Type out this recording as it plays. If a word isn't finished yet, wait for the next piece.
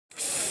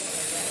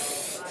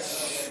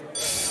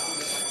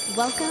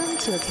Welcome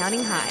to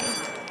Accounting High.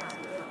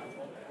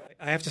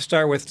 I have to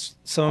start with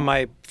some of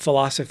my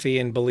philosophy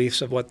and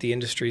beliefs of what the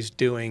industry is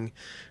doing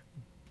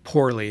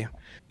poorly.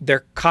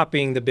 They're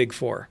copying the Big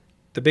Four.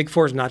 The Big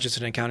Four is not just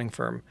an accounting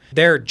firm.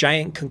 They're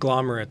giant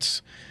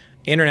conglomerates,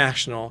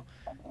 international.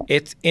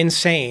 It's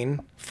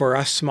insane for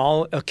us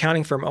small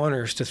accounting firm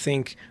owners to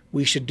think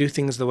we should do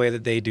things the way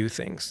that they do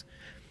things.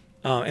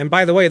 And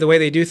by the way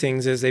they do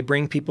things is they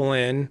bring people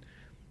in,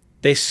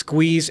 they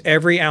squeeze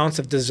every ounce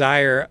of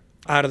desire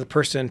out of the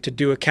person to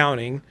do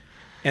accounting,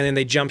 and then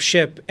they jump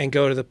ship and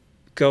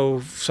go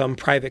some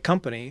private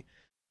company.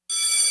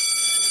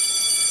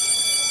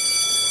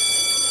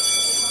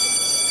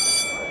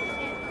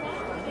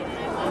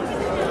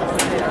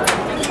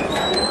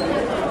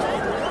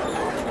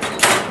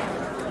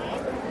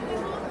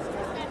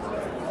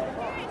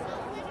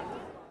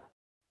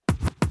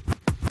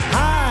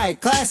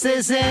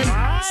 Classes in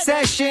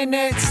session,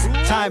 it's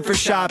time for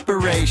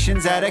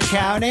shoperations at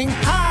accounting.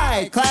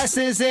 Hi,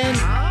 classes in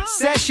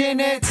session,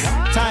 it's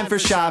time for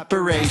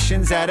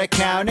shoperations at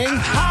accounting.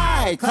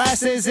 Hi,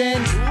 classes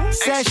in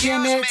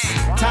session, it's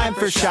time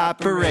for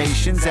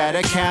shoperations at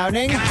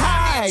accounting.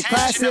 Hi,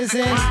 classes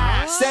in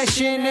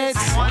session,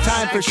 it's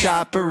time for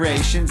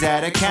shoperations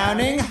at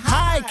accounting.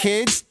 Hi,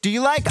 kids, do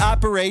you like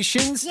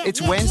operations?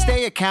 It's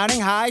Wednesday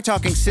Accounting High,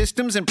 talking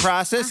systems and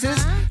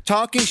processes,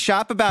 talking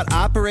shop about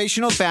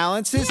operational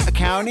balances,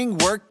 accounting,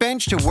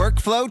 workbench to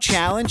workflow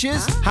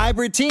challenges,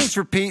 hybrid teams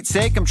for Pete's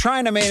sake. I'm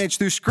trying to manage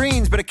through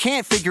screens, but I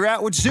can't figure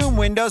out which Zoom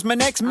window's my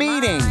next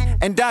meeting.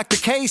 And Dr.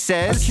 K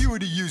says,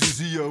 Acuity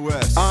uses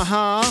EOS.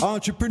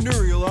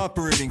 Entrepreneurial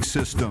operating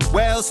system.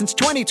 Well, since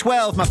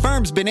 2012, my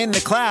firm's been in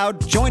the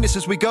cloud. Join us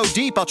as we go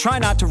deep. I'll try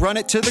not to run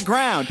it to the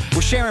ground.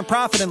 We're sharing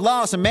profit and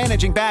loss and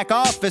managing back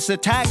office. The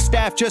tax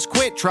staff just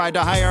quit, tried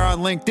to hire on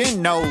LinkedIn,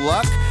 no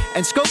luck.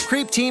 And scope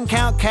creep, team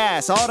count,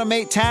 CAS,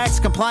 automate tax,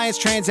 compliance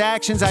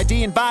transactions,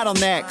 ID and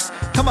bottlenecks.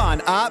 Come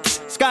on,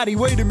 ops. Scotty,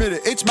 wait a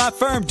minute. It's my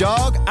firm,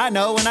 dog. I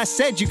know, and I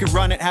said you could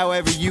run it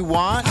however you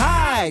want.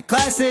 Hi,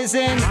 classes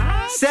in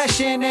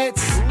session.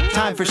 It's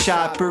time for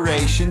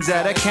shoperations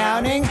at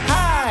accounting.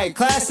 Hi,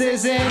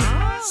 classes in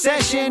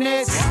session.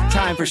 It's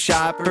time for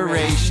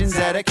shoperations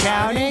at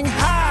accounting.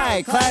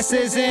 Hi,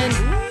 classes in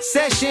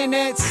session.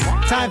 It's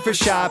time for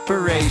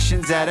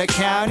shoperations at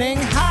accounting.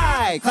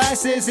 Hi,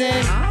 classes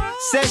in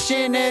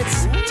session.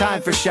 It's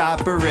time for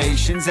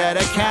shoperations at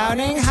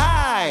accounting.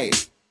 Hi.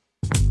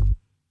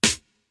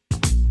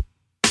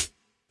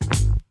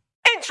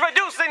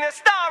 Introducing the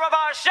star of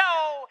our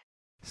show,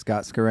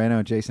 Scott Scarano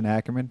and Jason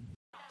Ackerman.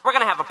 We're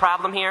gonna have a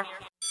problem here.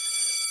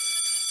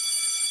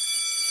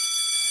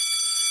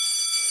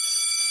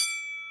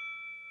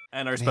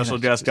 And our special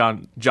guest,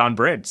 John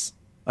Briggs,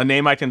 a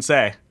name I can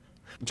say.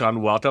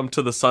 John, welcome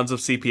to the Sons of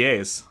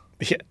CPAs.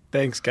 Yeah,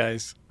 thanks,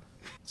 guys.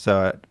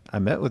 So I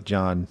met with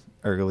John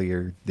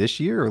earlier this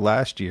year or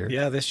last year.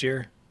 Yeah, this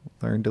year.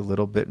 Learned a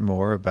little bit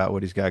more about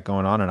what he's got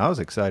going on, and I was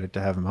excited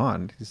to have him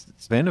on.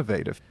 It's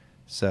innovative.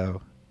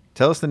 So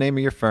tell us the name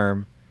of your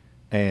firm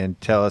and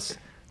tell us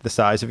the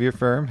size of your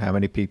firm, how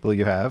many people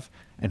you have,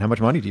 and how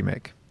much money do you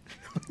make?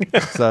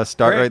 So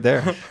start right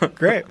there.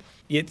 Great.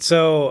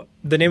 So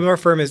the name of our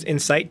firm is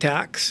Incite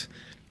Tax,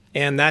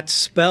 and that's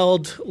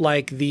spelled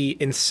like the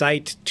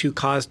incite to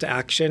cause to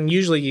action,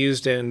 usually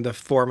used in the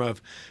form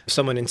of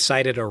someone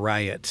incited a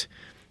riot.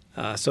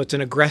 So it's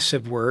an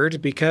aggressive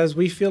word because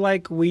we feel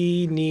like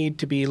we need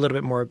to be a little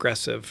bit more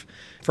aggressive.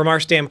 From our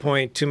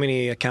standpoint, too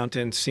many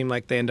accountants seem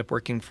like they end up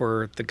working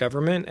for the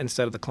government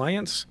instead of the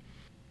clients.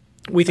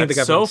 We think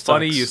That's the government so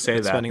funny sucks you say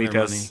at that spending their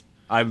money. because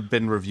I've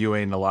been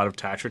reviewing a lot of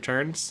tax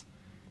returns,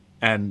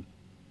 and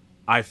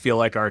I feel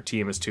like our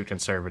team is too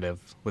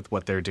conservative with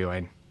what they're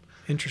doing.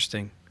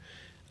 Interesting.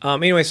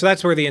 Anyway, so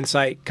that's where the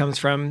Incite comes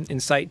from,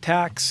 Incite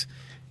Tax.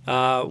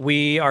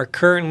 We are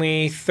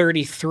currently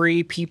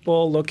 33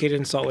 people located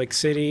in Salt Lake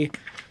City.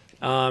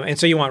 And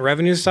so you want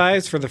revenue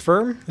size for the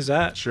firm? Is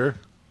that? Sure.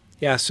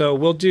 Yeah, so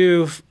we'll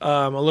do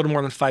a little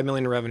more than $5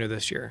 million in revenue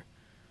this year.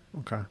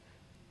 Okay.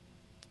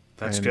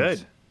 That's And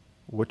good.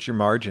 What's your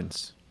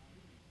margins?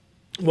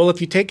 Well,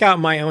 if you take out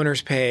my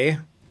owner's pay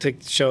to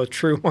show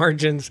true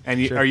margins.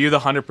 And are you the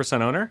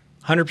 100% owner?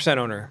 100%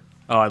 owner.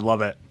 Oh, I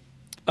love it.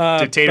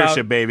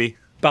 Dictatorship, baby.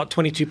 About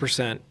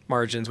 22%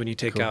 margins when you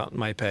take out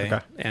my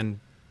pay and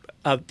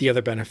the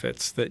other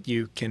benefits that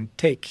you can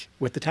take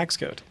with the tax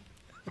code.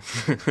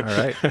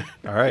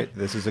 All right.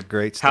 This is a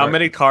great start. How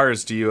many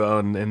cars do you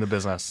own in the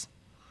business?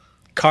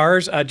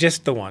 Cars,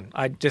 just the one.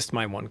 Just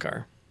my one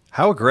car.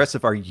 How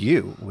aggressive are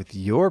you with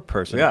your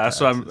personal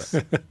taxes?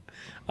 That's what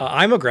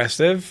I'm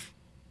aggressive.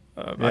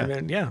 Yeah. I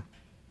mean, yeah.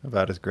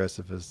 About as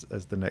aggressive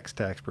as the next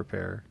tax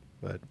preparer.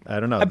 But I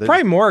don't know. I'm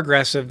probably more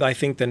aggressive, I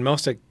think, than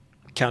most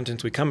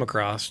accountants we come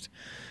across.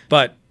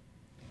 But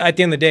at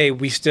the end of the day,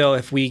 we still,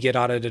 if we get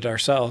audited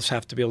ourselves,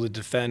 have to be able to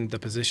defend the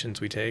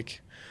positions we take.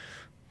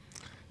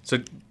 So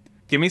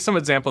give me some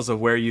examples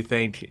of where you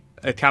think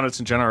accountants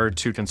in general are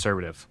too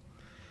conservative.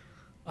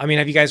 I mean,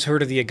 have you guys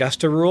heard of the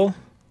Augusta rule?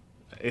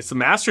 It's the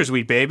Masters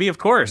Week, baby, of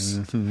course.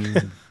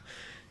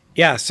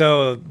 Yeah,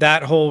 so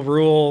that whole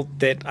rule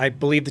that I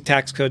believe the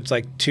tax code's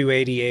like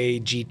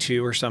 280A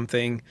G2 or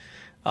something.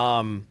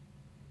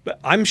 But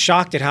I'm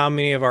shocked at how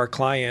many of our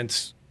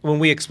clients, when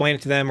we explain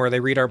it to them or they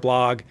read our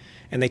blog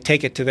and they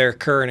take it to their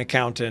current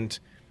accountant,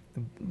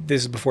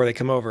 this is before they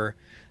come over,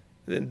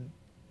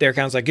 their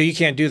accountant's like, oh, you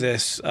can't do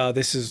this.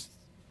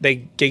 They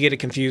get it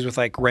confused with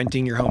like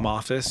renting your home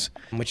office,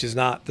 which is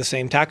not the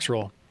same tax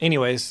rule.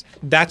 Anyways,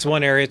 that's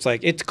one area. It's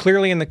like, it's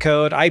clearly in the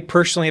code. I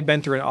personally have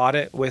been through an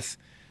audit with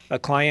a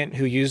client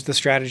who used the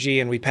strategy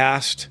and we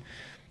passed.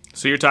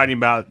 So you're talking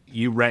about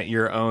you rent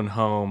your own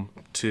home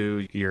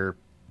to your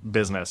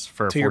business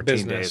for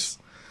 14 days.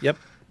 Yep.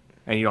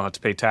 And you don't have to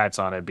pay tax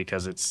on it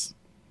because it's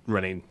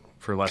running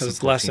for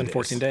less than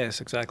 14 days.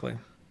 Exactly.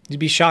 You'd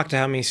be shocked at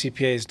how many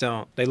CPAs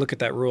don't. They look at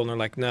that rule and they're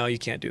like, no, you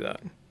can't do that.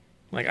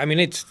 Like, I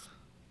mean,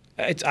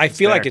 I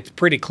feel like it's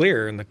pretty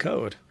clear in the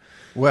code.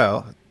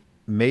 Well,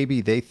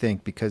 maybe they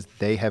think because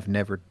they have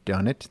never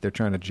done it, they're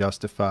trying to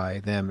justify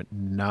them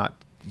not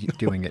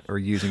doing it or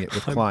using it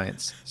with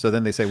clients. So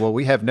then they say, well,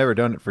 we have never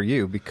done it for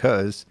you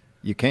because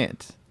you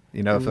can't.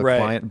 You know, if a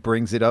client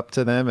brings it up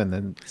to them and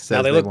then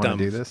says they want to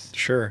do this.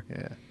 Sure.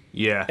 Yeah.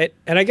 Yeah.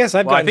 And I guess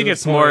I think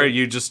it's more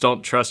you just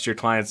don't trust your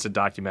clients to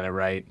document it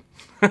right.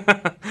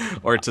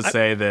 Or to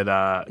say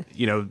that,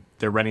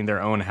 they're renting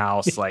their own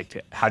house.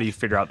 Like, how do you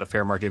figure out the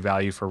fair market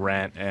value for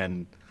rent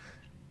and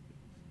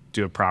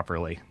do it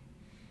properly?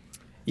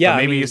 Yeah. But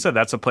maybe you said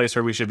that's a place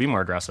where we should be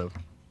more aggressive.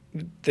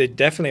 The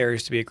definitely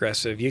areas to be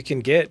aggressive. You can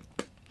get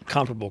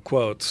comparable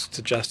quotes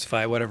to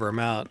justify whatever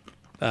amount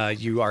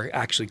you are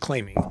actually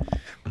claiming.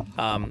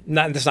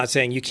 That's not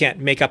saying you can't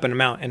make up an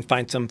amount and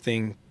find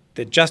something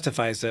that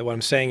justifies it. What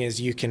I'm saying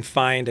is you can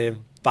find a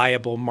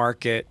viable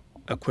market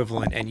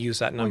equivalent and use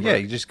that number. Well,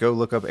 yeah, you just go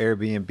look up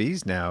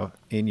Airbnbs now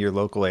in your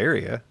local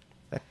area.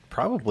 That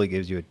probably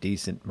gives you a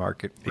decent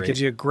market rate. It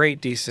gives you a great,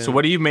 decent So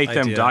what do you make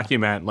idea. them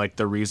document, like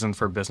the reason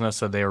for business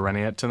that they are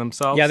renting it to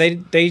themselves? Yeah,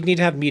 they need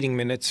to have meeting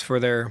minutes for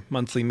their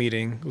monthly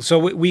meeting. So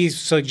we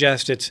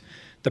suggest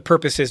the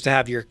purpose is to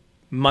have your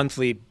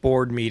monthly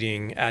board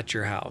meeting at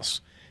your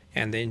house.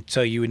 And then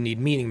so you would need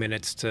meeting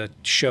minutes to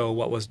show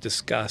what was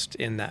discussed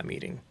in that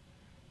meeting.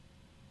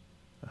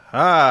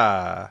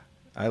 I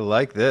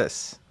like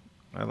this.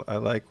 I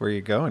like where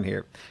you're going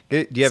here.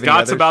 Do you have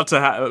Scott's about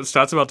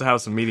to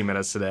have some meeting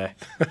minutes today.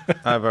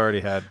 I've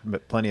already had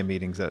plenty of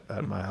meetings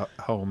at my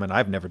home, and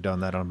I've never done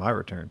that on my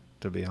return,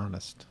 to be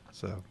honest.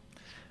 So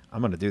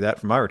I'm going to do that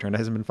for my return. It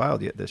hasn't been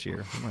filed yet this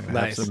year. I'm going to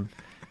Nice. have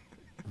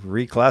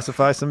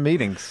reclassify some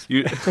meetings.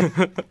 You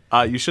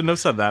shouldn't have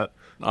said that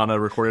on a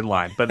recorded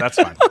line, but that's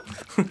fine.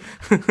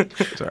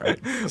 It's all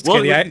right.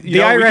 Well, the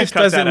IRS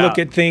doesn't look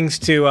at things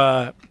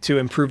to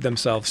improve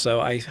themselves, so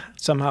I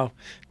somehow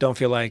don't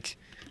feel like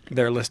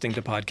they're listening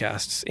to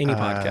podcasts, any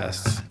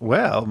podcasts.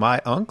 Well,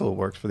 my uncle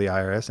works for the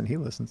IRS, and he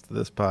listens to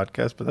this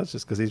podcast, but that's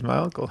just because he's my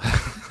uncle.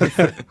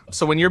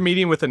 So when you're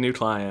meeting with a new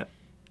client,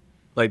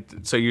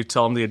 so you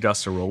tell them the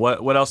adjuster rule.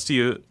 What else do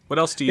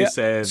you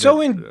say? So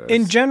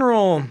in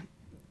general,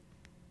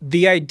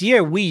 the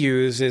idea we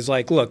use is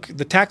like, look,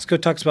 the tax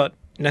code talks about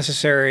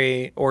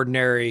necessary,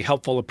 ordinary,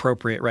 helpful,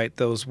 appropriate, right?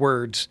 Those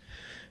words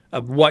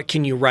of what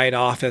can you write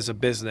off as a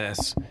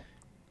business.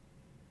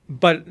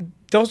 But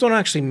those don't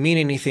actually mean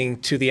anything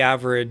to the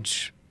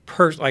average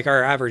person, like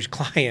our average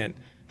client.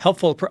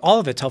 Helpful, all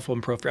of it's helpful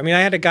and appropriate. I mean,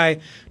 I had a guy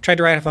tried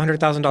to write off a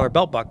 $100,000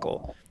 belt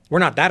buckle. We're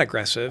not that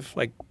aggressive.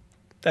 Like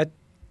that,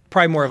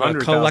 probably more of a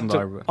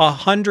collective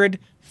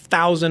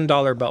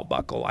 $100,000 belt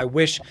buckle. I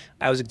wish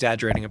I was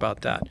exaggerating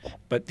about that,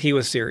 but he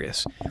was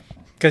serious.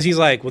 Because he's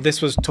like, well,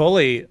 this was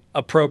totally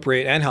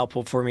appropriate and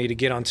helpful for me to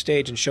get on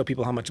stage and show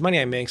people how much money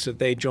I make so that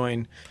they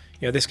join.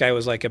 This guy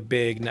was like a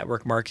big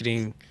network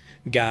marketing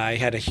guy,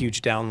 had a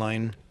huge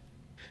downline.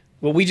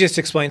 Well, we just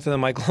explained to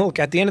them, like, look,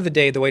 at the end of the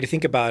day, the way to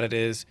think about it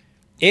is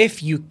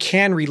if you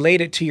can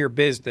relate it to your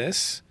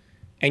business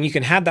and you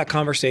can have that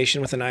conversation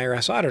with an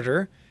IRS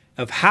auditor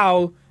of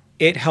how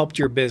it helped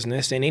your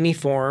business in any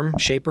form,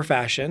 shape, or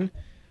fashion,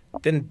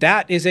 then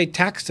that is a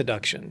tax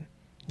deduction.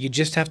 You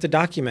just have to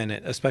document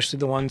it, especially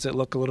the ones that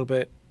look a little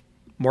bit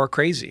more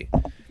crazy.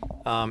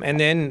 And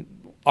then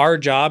our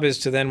job is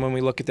to then, when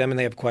we look at them and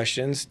they have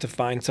questions, to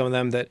find some of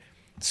them that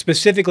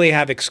specifically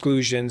have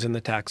exclusions in the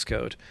tax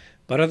code.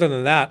 But other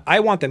than that, I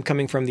want them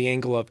coming from the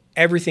angle of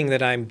everything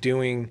that I'm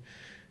doing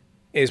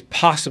is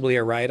possibly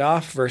a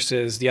write-off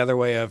versus the other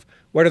way of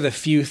what are the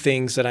few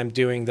things that I'm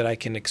doing that I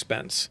can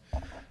expense.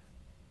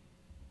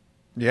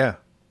 Yeah.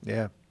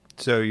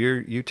 So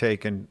you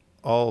take an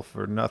all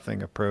for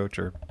nothing approach,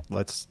 or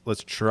let's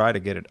try to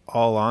get it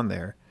all on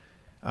there.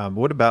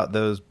 What about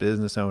those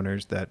business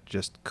owners that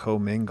just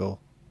commingle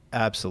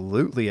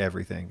absolutely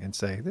everything and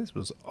say this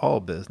was all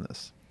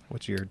business?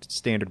 What's your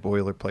standard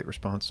boilerplate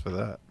response for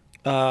that?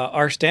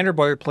 Our standard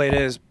boilerplate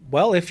is,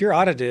 well, if you're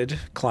audited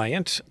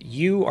client,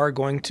 you are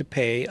going to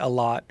pay a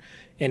lot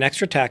in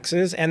extra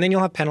taxes, and then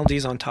you'll have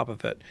penalties on top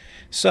of it.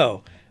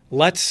 So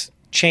let's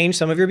change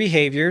some of your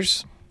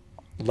behaviors.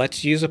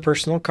 Let's use a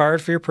personal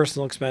card for your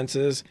personal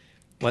expenses.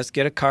 Let's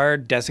get a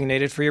card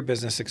designated for your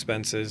business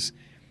expenses.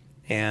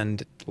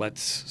 and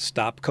let's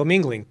stop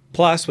commingling.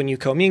 Plus, when you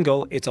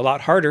commingle, it's a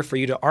lot harder for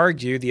you to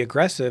argue the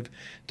aggressive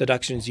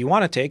deductions you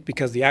want to take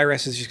because the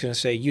IRS is just going to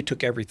say you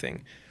took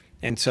everything.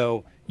 And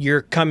so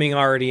you're coming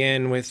already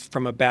in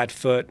from a bad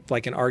foot,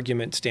 like an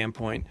argument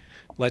standpoint.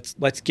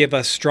 Let's give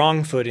us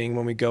strong footing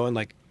when we go and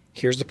like,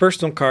 here's the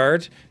personal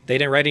card. They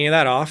didn't write any of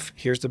that off.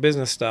 Here's the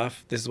business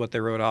stuff. This is what they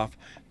wrote off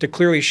to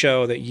clearly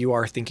show that you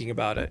are thinking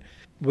about it.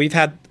 We've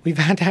had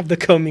to have the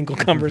commingle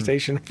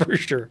conversation for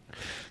sure.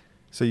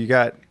 So you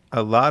got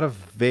a lot of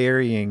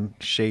varying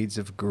shades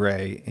of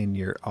gray in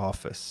your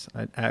office.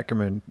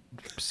 Ackerman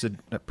said,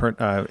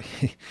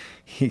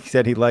 he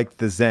said he liked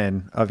the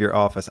zen of your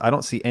office. I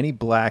don't see any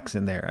blacks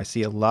in there. I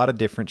see a lot of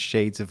different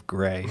shades of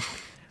gray.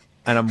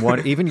 And I'm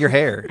wondering, even your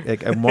hair.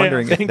 Like, I'm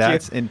wondering if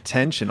that's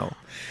intentional.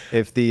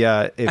 If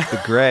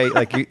the gray,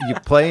 like you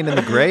playing in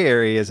the gray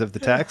areas of the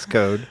tax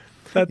code.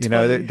 That's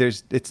funny.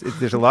 There's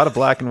a lot of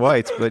black and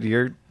whites, but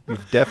you've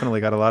definitely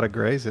got a lot of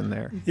grays in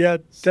there. Yeah,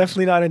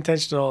 definitely not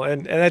intentional,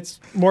 and that's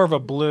more of a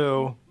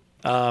blue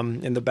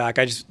in the back.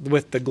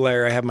 With the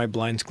glare, I have my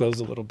blinds closed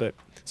a little bit.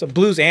 So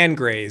blues and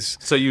grays.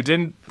 So you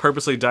didn't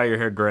purposely dye your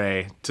hair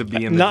gray to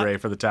be in the gray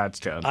for the tax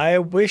code. I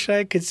wish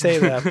I could say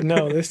that.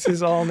 No, this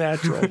is all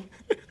natural.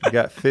 You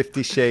got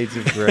 50 shades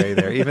of gray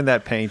there. Even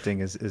that painting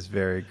is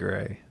very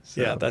gray.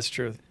 So. Yeah, that's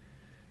true.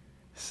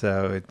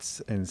 So it's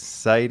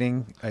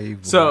inciting a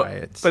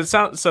riot. But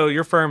so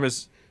your firm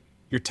is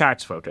you're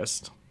tax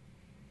focused,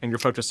 and you're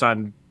focused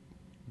on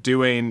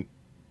doing,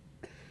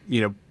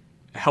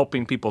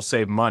 helping people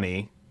save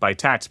money by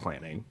tax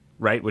planning,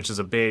 right? Which is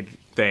a big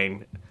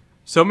thing.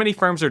 So many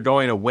firms are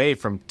going away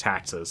from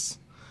taxes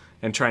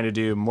and trying to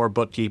do more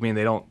bookkeeping.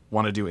 They don't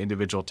want to do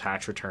individual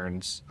tax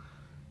returns.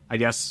 I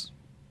guess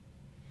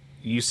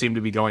you seem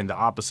to be going the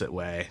opposite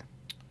way.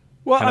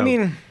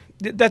 Well,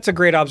 that's a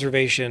great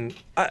observation.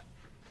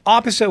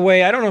 Opposite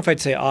way, I don't know if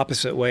I'd say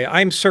opposite way.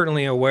 I'm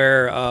certainly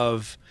aware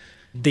of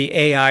the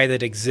AI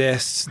that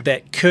exists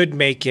that could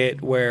make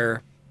it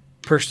where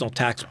personal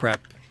tax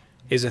prep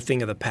is a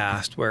thing of the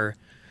past, where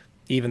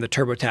even the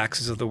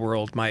TurboTaxes of the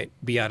world might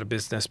be out of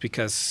business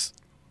because,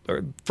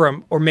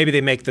 or maybe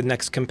they make the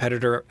next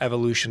competitor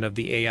evolution of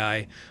the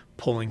AI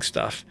pulling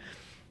stuff.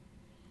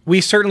 We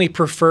certainly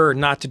prefer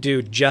not to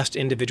do just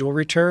individual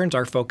returns.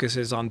 Our focus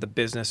is on the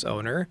business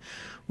owner.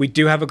 We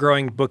do have a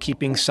growing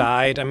bookkeeping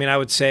side. I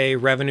would say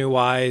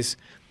revenue-wise,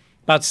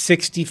 about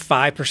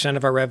 65%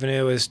 of our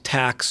revenue is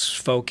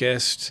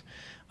tax-focused.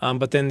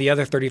 But then the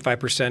other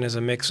 35% is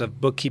a mix of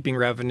bookkeeping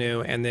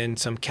revenue and then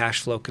some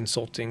cash flow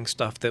consulting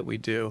stuff that we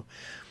do.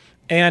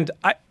 And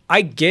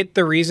I get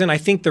the reason. I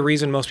think the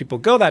reason most people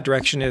go that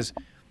direction is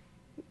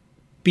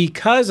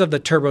because of the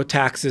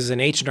TurboTaxes and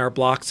H&R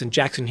Blocks and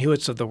Jackson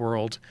Hewitts of the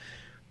world,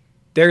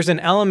 there's an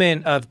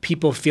element of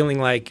people feeling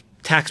like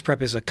tax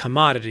prep is a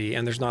commodity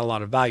and there's not a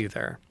lot of value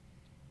there.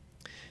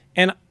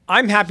 And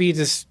I'm happy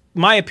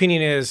my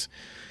opinion is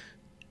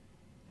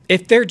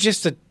if they're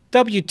just a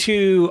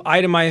W-2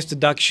 itemized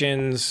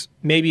deductions,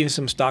 maybe even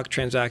some stock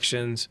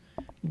transactions,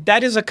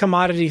 that is a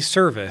commodity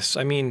service.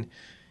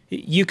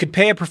 You could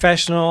pay a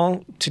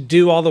professional to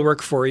do all the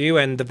work for you,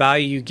 and the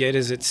value you get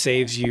is it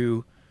saves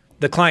you,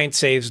 the client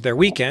saves their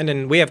weekend.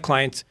 And we have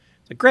clients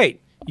like, great,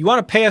 you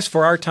want to pay us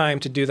for our time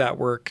to do that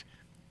work,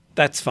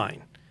 that's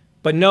fine.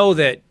 But know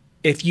that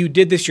if you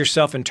did this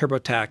yourself in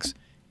TurboTax,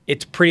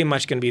 it's pretty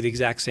much going to be the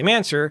exact same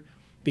answer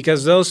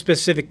because those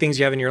specific things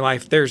you have in your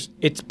life,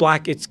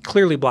 it's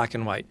clearly black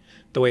and white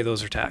the way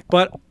those are taxed.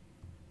 But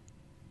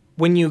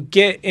when you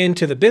get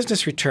into the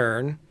business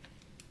return,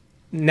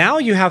 now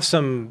you have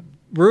some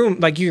room,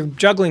 like you're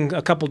juggling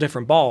a couple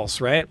different balls,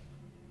 right?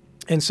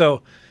 And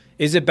so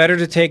is it better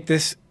to take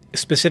this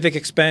specific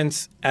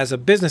expense as a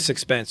business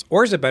expense,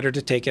 or is it better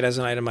to take it as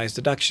an itemized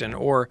deduction,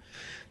 or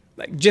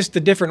like just the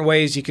different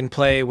ways you can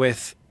play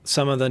with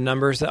some of the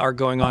numbers that are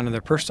going on in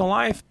their personal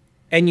life?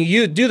 And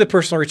you do the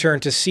personal return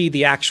to see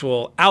the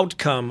actual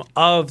outcome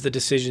of the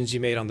decisions you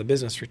made on the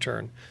business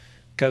return.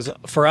 Because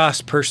for us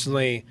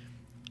personally,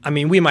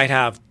 we might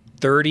have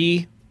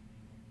 30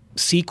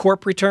 C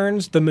Corp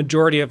returns. The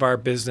majority of our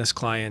business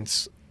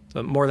clients,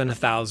 more than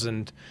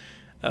 1,000,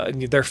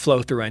 they're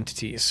flow-through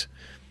entities.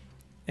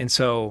 And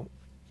so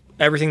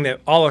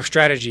all our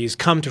strategies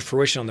come to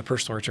fruition on the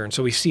personal return.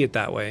 So we see it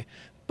that way.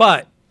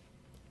 But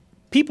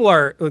people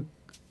are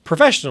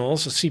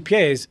professionals, so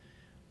CPAs,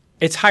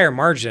 it's higher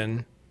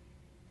margin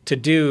to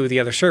do the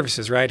other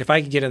services, right? If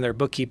I could get in their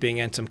bookkeeping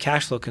and some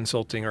cash flow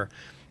consulting or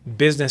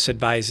business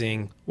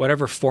advising,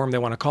 whatever form they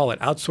want to call it,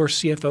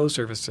 outsource CFO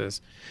services.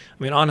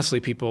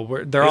 Honestly, people,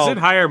 Is it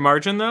higher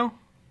margin though?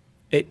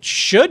 It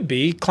should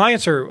be.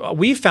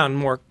 We've found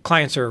more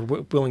clients are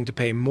willing to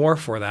pay more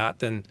for that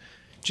than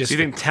just Do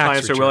you think tax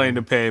clients return. are willing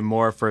to pay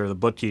more for the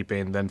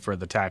bookkeeping than for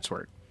the tax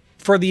work?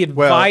 For the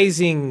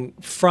advising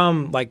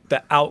from like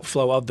the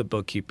outflow of the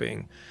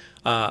bookkeeping.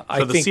 The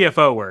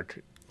CFO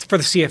work. For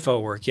the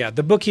CFO work, yeah.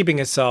 The bookkeeping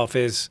itself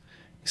is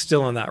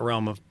still in that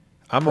realm of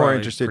I'm more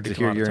interested to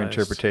hear your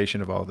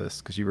interpretation of all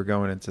this because you were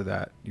going into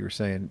that. You were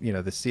saying, the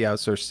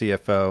outsourced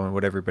CFO and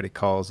what everybody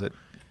calls it.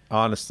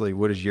 honestly,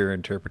 what is your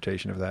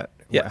interpretation of that?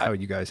 Yeah, How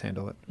you guys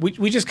handle it?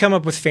 We just come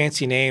up with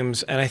fancy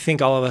names, and I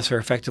think all of us are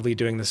effectively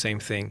doing the same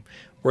thing.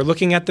 We're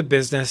looking at the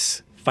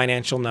business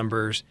financial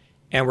numbers,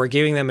 and we're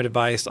giving them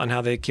advice on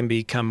how they can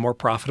become more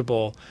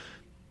profitable.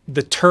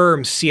 The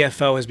term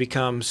CFO has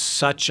become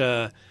such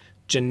a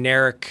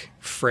generic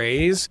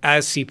phrase.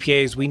 As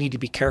CPAs, we need to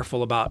be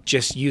careful about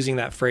just using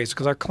that phrase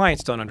because our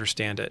clients don't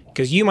understand it.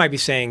 Because you might be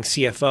saying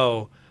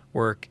CFO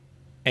work,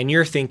 and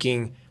you're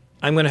thinking,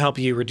 I'm going to help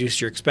you reduce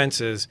your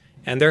expenses,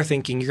 and they're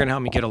thinking, you're going to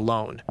help me get a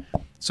loan.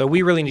 So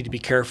we really need to be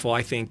careful,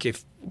 I think,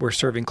 if we're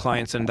serving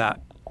clients in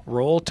that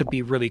role, to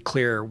be really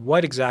clear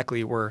what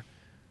exactly were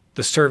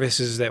the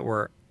services that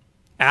we're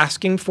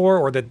asking for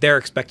or that they're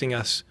expecting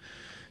us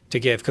to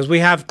give. Because we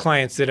have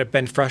clients that have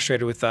been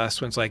frustrated with us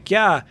when it's like,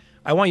 yeah,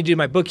 I want you to do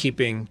my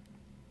bookkeeping.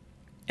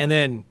 And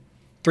then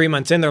 3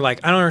 months in, they're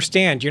like, I don't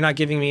understand. You're not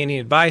giving me any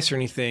advice or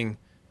anything.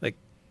 Like,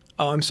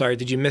 oh, I'm sorry.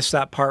 Did you miss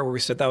that part where we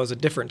said that was a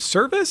different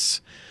service?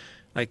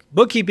 Like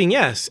bookkeeping,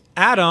 yes.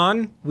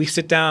 Add-on, we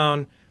sit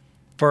down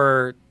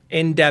for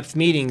in-depth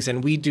meetings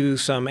and we do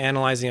some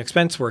analyzing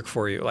expense work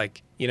for you.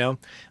 Like, so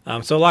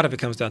a lot of it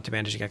comes down to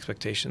managing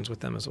expectations with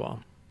them as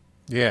well.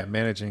 Yeah,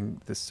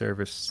 managing the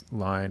service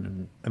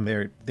line and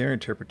their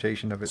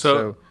interpretation of it.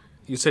 So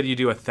you said you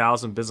do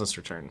 1,000 business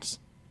returns.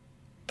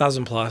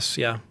 1,000 plus,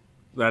 yeah.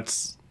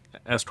 That's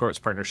S Corp's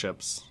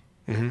partnerships.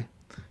 Mm-hmm.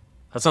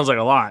 That sounds like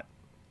a lot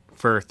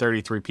for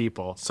 33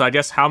 people. So I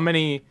guess how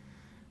many,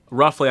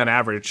 roughly on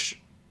average,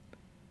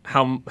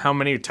 how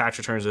many tax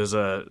returns is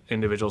a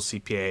individual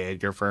CPA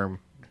at your firm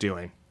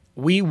doing?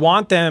 We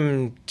want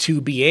them to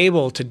be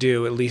able to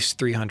do at least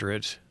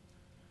 300.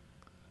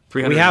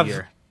 300 a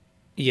year.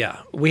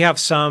 Yeah. We have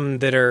some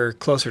that are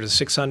closer to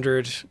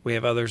 600. We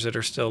have others that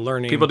are still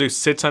learning. People do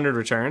 600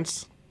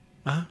 returns?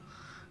 Uh-huh.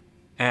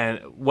 And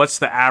what's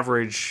the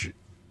average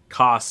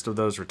cost of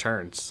those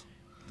returns?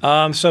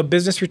 So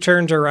business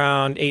returns are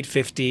around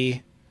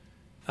 $850.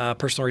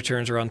 Personal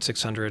returns are around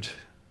 $600.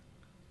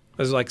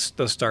 Those are like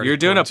those starting. You're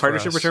doing a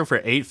partnership return for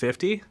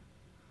 $850?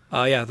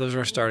 Yeah, those are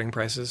our starting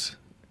prices.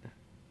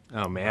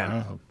 Oh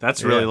man,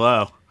 that's really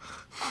low.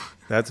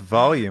 That's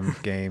volume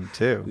game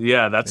too.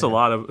 Yeah, that's a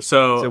lot of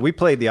so we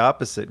played the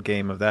opposite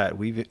game of that.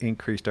 We've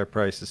increased our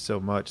prices so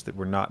much that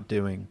we're not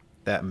doing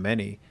that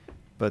many,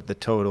 but the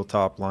total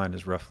top line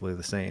is roughly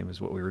the same as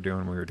what we were doing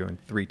when we were doing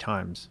 3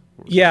 times.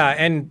 Yeah,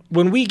 and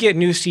when we get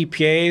new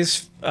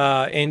CPAs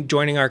in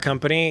joining our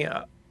company,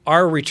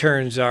 our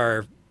returns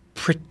are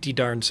pretty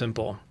darn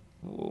simple.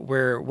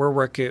 We're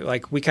working,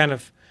 like, we kind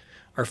of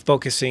are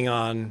focusing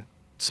on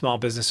small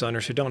business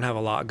owners who don't have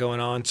a lot going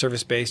on,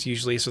 service-based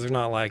usually, so there's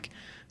not like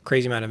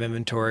crazy amount of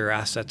inventory or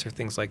assets or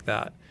things like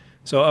that.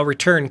 So a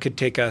return could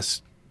take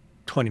us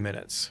 20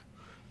 minutes.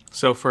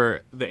 So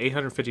for the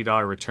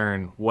 $850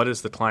 return, what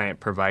is the client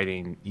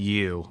providing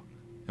you?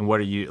 And what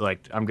are you,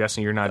 like, I'm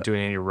guessing you're not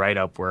doing any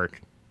write-up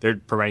work. They're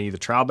providing you the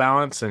trial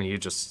balance and you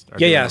just are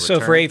doing Yeah. the So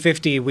return? for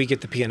 $850, we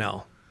get the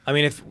P&L. I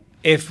mean,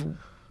 if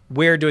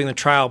we're doing the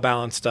trial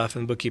balance stuff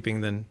and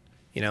bookkeeping, then,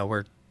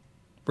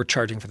 we're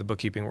charging for the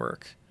bookkeeping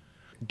work.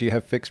 Do you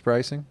have fixed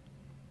pricing?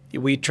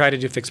 We try to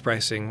do fixed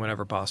pricing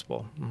whenever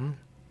possible. Mm-hmm.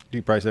 Do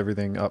you price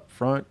everything up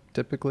front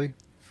typically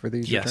for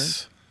these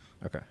returns?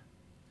 Yes. Okay.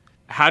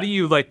 How do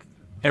you, like,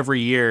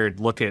 every year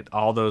look at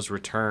all those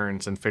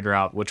returns and figure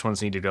out which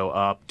ones need to go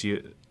up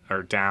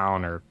or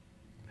down, or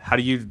how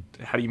do you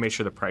make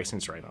sure the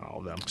pricing's right on all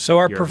of them? So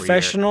our year over year?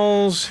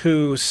 professionals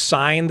who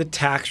sign the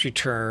tax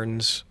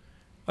returns,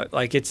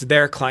 like, it's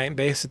their client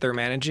base that they're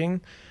managing.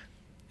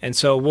 And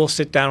so we'll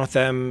sit down with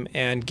them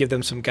and give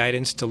them some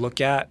guidance to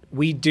look at.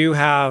 We do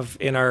have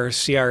in our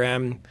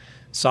CRM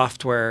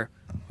software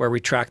where we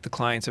track the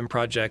clients and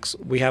projects,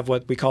 we have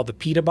what we call the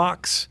PITA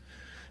box,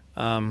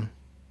 pain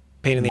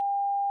in the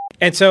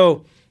And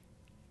so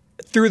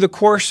through the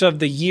course of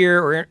the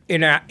year or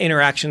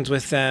interactions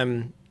with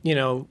them,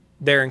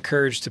 they're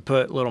encouraged to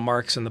put little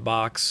marks in the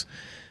box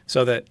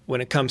so that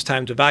when it comes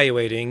time to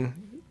evaluating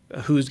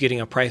who's getting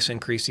a price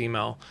increase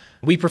email,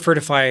 we prefer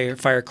to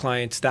fire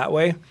clients that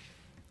way.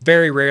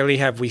 Very rarely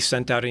have we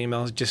sent out an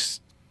email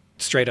just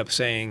straight up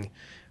saying,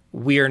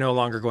 we are no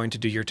longer going to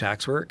do your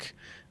tax work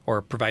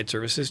or provide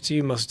services to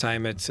you. Most of the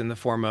time it's in the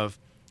form of,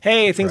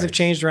 hey, things have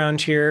changed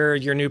around here.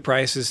 Your new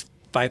price is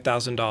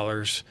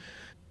 $5,000.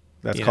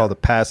 That's called a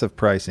passive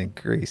price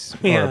increase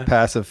or a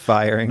passive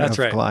firing of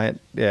client.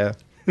 Yeah.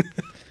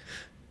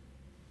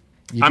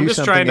 I'm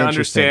just trying to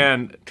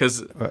understand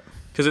because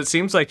it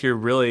seems like you're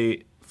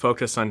really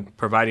focused on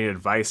providing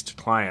advice to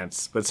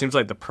clients, but it seems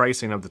like the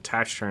pricing of the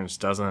tax returns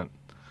doesn't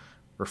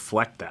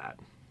reflect that.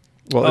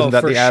 Well, isn't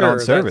that the add-on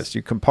service?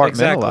 You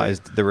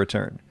compartmentalized the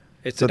return.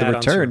 So the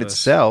return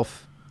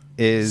itself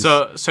is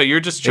so you're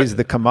just is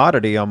the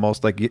commodity,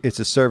 almost like it's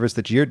a service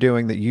that you're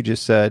doing that you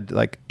just said,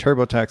 like,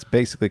 TurboTax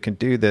basically can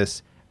do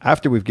this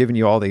after we've given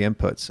you all the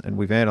inputs and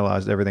we've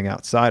analyzed everything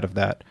outside of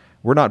that.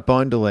 We're not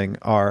bundling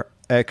our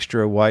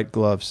extra white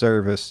glove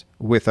service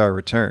with our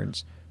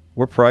returns.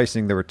 We're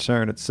pricing the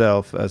return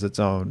itself as its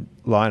own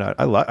line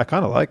item. I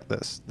kind of like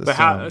this. But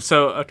how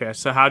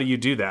do you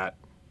do that?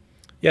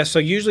 Yeah, so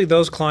usually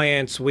those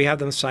clients, we have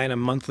them sign a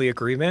monthly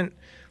agreement.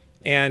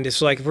 And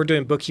it's like if we're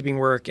doing bookkeeping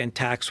work and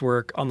tax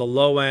work, on the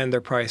low end,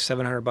 they're probably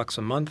 $700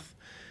 a month.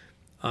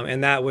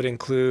 And that would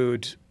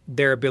include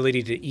their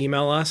ability to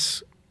email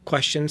us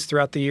questions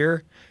throughout the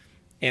year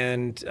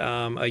and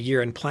a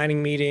year-end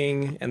planning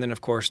meeting. And then,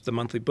 of course, the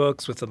monthly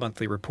books with a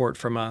monthly report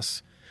from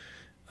us.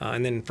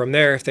 And then from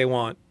there, if they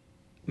want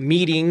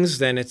meetings,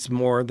 then it's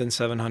more than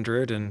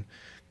 700. And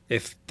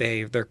if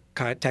their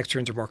tax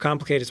returns are more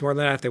complicated, it's more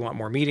than that. If they want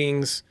more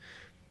meetings,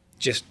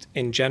 just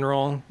in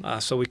general.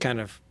 So we kind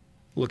of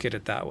look at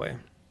it that way.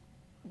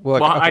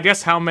 Well, I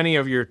guess how many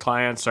of your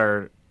clients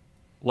are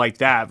like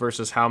that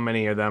versus how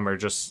many of them are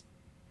just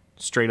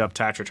straight up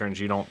tax returns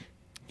you don't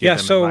give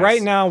them so advice?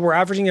 right now we're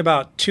averaging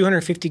about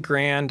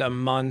 $250,000 a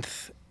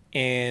month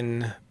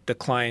in the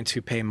clients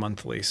who pay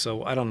monthly.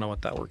 So I don't know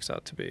what that works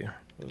out to be.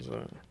 If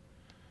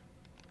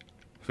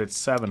it's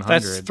 700,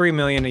 that's $3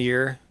 million a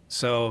year.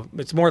 So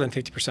it's more than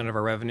 50% of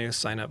our revenue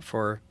sign up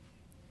for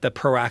the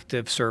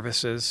proactive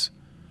services.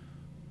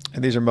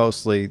 And these are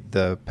mostly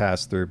the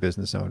pass-through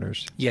business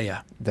owners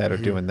Yeah. that are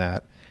doing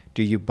that.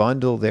 Do you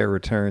bundle their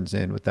returns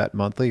in with that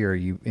monthly, or are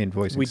you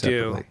invoicing We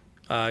separately?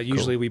 do.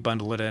 Usually we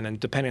bundle it in, and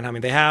depending on how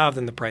many they have,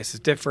 then the price is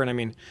different. I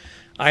mean,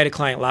 I had a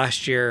client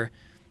last year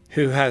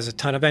who has a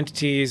ton of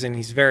entities, and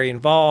he's very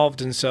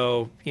involved, and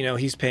so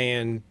he's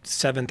paying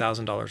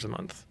 $7,000 a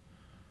month.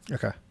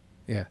 Okay,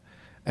 yeah,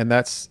 and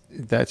that's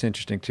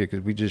interesting too,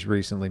 because we just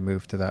recently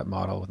moved to that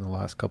model in the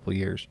last couple of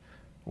years,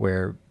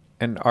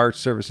 and our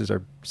services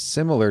are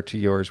similar to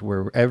yours,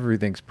 where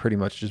everything's pretty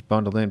much just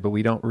bundled in, but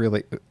we don't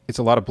really. It's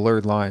a lot of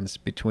blurred lines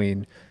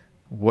between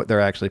what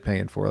they're actually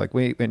paying for. Like,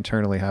 we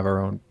internally have our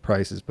own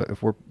prices, but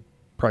if we're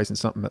pricing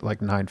something at like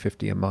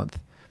 $950 a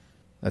month,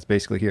 that's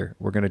basically here.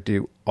 We're going to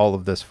do all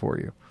of this for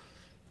you.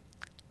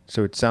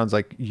 So it sounds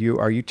like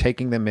are you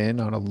taking them in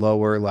on a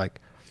lower, like,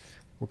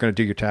 we're going to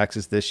do your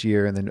taxes this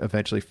year and then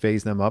eventually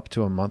phase them up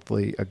to a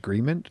monthly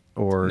agreement?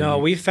 Or no,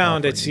 we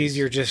found it's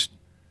easier just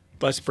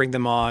let's bring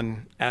them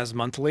on as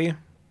monthly.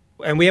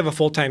 And we have a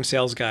full-time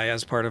sales guy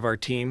as part of our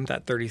team,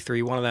 that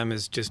 33. One of them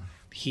is just,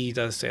 he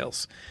does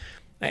sales.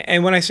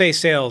 And when I say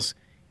sales,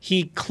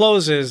 he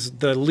closes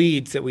the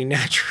leads that we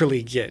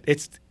naturally get.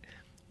 It's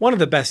one of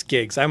the best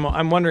gigs.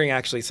 I'm wondering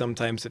actually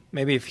sometimes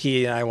if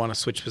he and I want to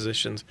switch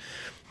positions.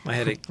 My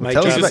headache. My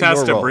Tell us He job. just about has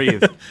your to role.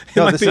 breathe.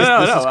 No, this is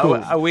cool.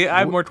 I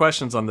have more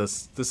questions on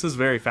this. This is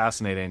very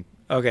fascinating.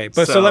 Okay,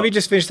 but so let me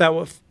just finish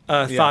that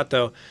thought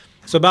though.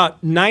 So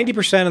about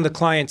 90% of the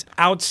clients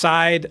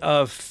outside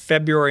of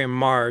February and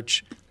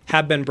March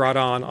have been brought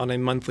on a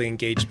monthly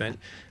engagement.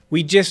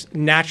 We just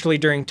naturally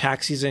during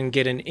tax season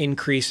get an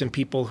increase in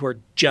people who are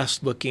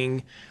just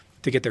looking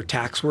to get their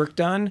tax work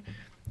done.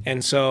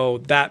 And so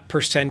that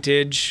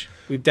percentage,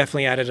 we've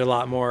definitely added a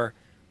lot more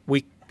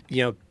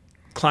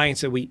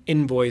clients that we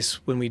invoice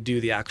when we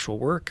do the actual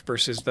work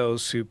versus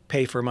those who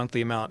pay for a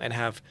monthly amount and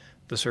have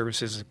the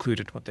services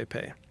included in what they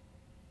pay.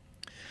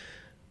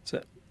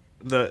 So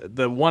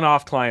The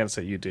one-off clients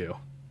that you do,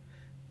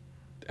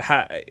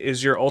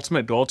 is your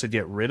ultimate goal to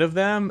get rid of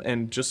them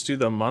and just do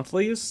the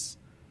monthlies?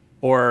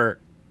 Or,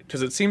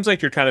 because it seems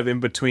like you're kind of in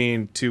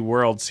between two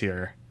worlds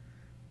here,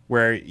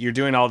 where you're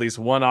doing all these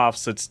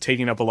one-offs that's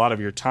taking up a lot of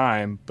your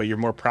time, but you're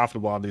more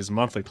profitable on these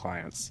monthly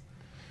clients.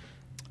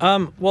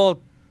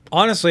 Well,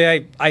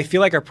 honestly, I feel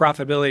like our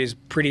profitability is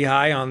pretty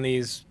high on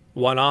these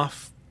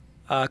one-off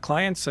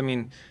clients. I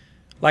mean,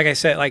 like I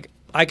said, like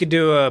I could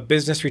do a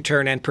business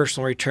return and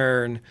personal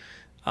return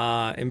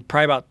in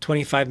probably about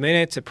 25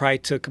 minutes. It probably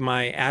took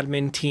my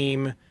admin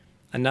team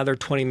another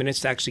 20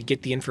 minutes to actually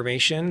get the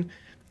information,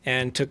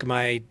 and took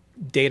my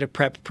data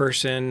prep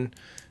person.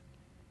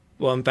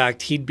 Well, in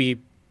fact, it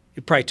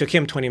probably took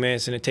him 20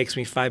 minutes, and it takes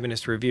me 5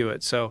 minutes to review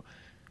it. So,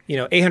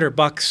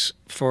 $800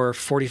 for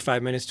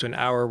 45 minutes to an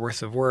hour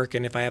worth of work.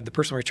 And if I have the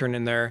personal return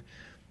in there,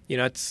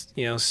 it's,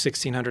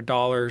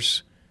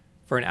 $1,600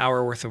 for an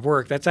hour worth of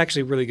work. That's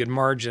actually really good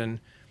margin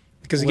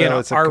because, again,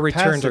 Well, our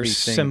returns are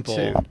capacity thing, simple.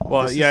 too.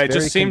 Well, This is yeah, it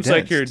very just seems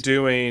like you're condensed.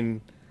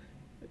 doing,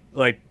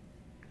 it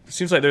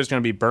seems like there's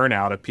going to be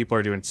burnout if people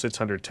are doing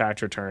 600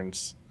 tax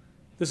returns.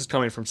 This is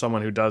coming from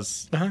someone who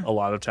does a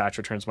lot of tax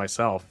returns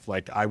myself.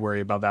 Like, I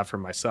worry about that for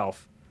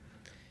myself.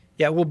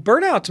 Yeah, well,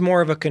 burnout's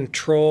more of a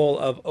control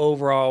of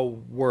overall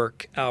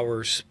work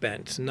hours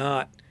spent,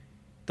 not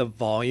the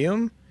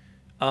volume.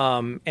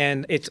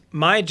 And it's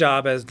my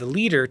job as the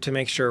leader to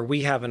make sure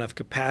we have enough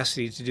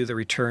capacity to do the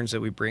returns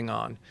that we bring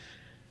on.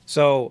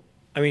 So,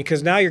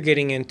 because now you're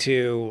getting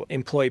into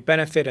employee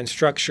benefit and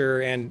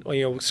structure. And,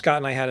 Scott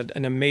and I had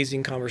an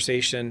amazing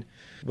conversation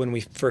when we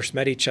first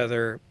met each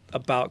other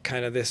about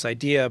kind of this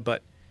idea.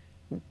 But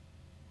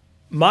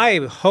my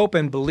hope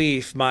and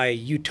belief, my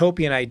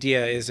utopian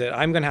idea is that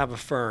I'm going to have a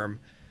firm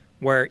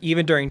where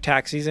even during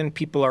tax season,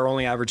 people are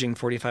only averaging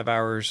 45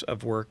 hours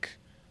of work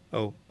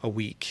a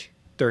week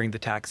during the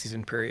tax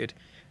season period.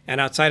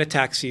 And outside of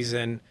tax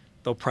season,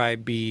 they'll probably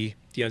be,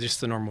 just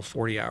the normal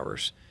 40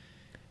 hours.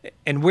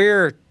 And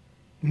we're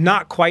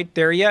not quite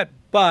there yet,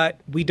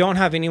 but we don't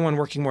have anyone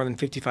working more than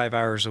 55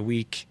 hours a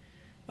week.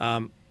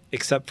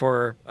 except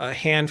for a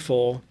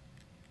handful,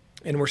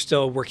 and we're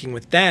still working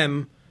with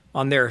them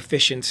on their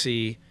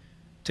efficiency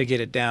to get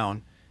it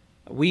down.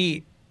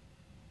 In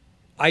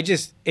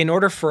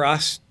order for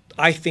us,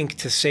 I think,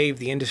 to save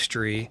the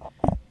industry,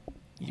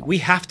 we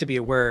have to be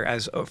aware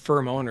as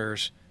firm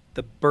owners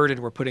the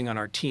burden we're putting on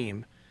our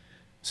team.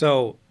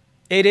 So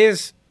it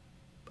is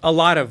a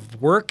lot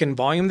of work and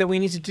volume that we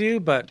need to do,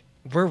 but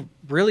we're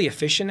really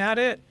efficient at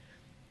it.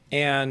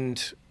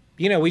 And,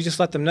 we just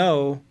let them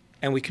know,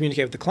 and we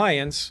communicate with the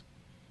clients,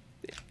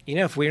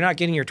 if we're not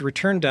getting your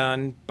return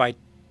done by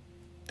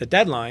the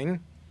deadline,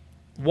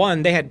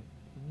 one, they had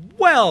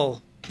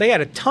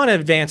a ton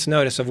of advance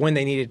notice of when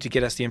they needed to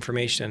get us the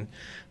information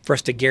for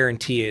us to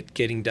guarantee it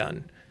getting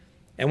done.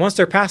 And once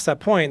they're past that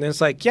point, then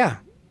it's like,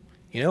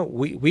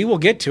 we will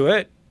get to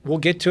it. We'll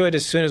get to it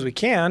as soon as we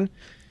can.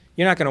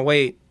 You're not going to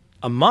wait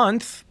a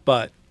month,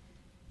 but,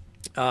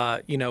 we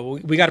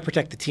got to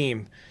protect the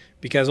team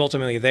because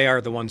ultimately they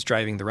are the ones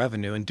driving the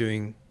revenue and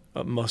doing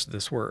most of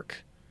this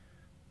work.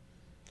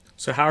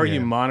 So how are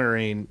you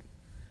monitoring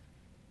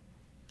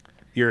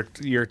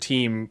your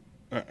team?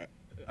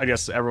 I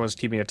guess everyone's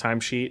keeping a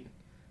timesheet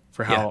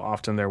for how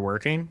often they're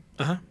working.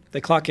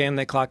 They clock in,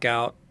 they clock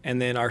out,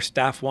 and then our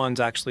staff ones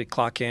actually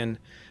clock in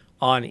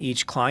on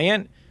each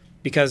client,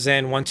 because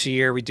then once a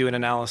year we do an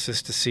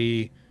analysis to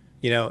see,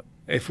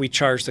 if we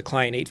charge the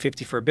client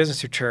 $850 for a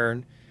business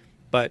return,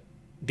 but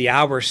the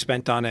hours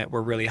spent on it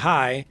were really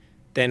high,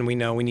 then we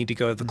know we need to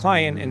go to the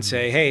client and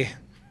say, hey,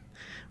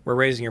 we're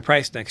raising your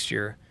price next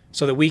year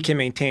so that we can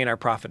maintain our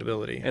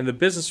profitability. And the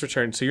business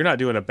return, so you're not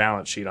doing a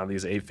balance sheet on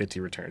these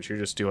 $850 returns. You're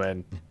just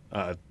doing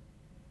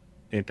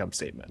income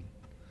statement.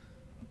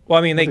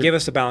 Well, they give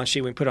us a balance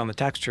sheet. We put it on the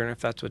tax return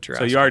if that's what you're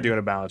asking. So you are doing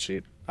a balance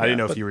sheet. I didn't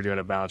know if you were doing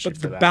a balance sheet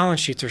for that. But the balance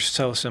sheets are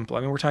so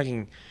simple. We're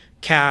talking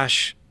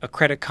cash, a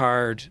credit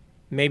card,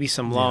 maybe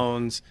some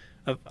loans.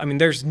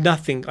 There's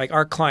nothing like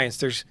our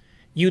clients.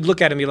 You'd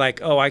look at it and be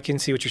like, oh, I can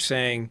see what you're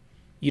saying.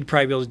 You'd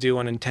probably be able to do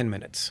one in 10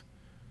 minutes.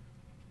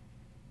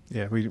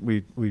 Yeah,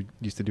 we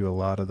used to do a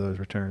lot of those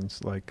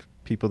returns, like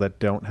people that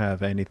don't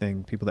have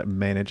anything, people that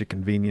manage a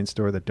convenience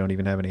store that don't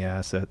even have any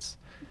assets.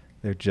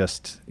 They're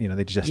just,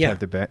 they just have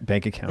their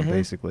bank account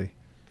basically.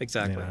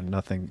 Exactly.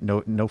 Nothing,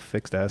 no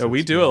fixed assets. No,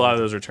 we do a lot of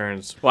those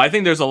returns. Well, I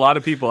think there's a lot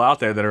of people out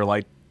there that are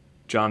like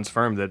John's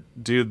firm that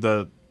do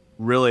the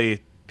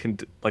really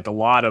like a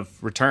lot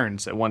of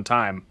returns at one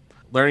time,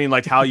 learning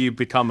like how you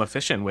become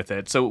efficient with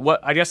it. So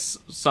what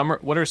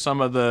are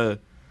some of the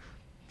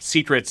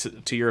secrets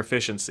to your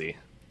efficiency?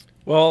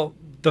 Well,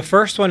 the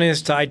first one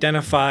is to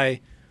identify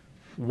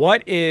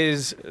what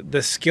is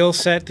the skill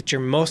set that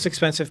your most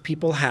expensive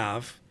people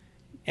have,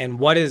 and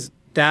what is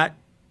that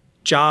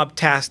job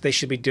task they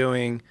should be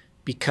doing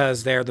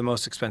because they're the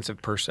most expensive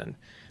person.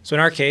 So in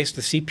our case,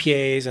 the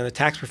CPAs and the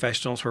tax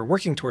professionals who are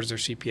working towards their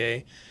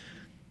CPA,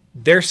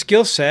 their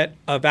skill set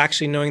of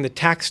actually knowing the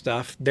tax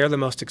stuff, they're the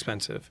most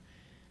expensive.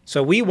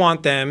 So we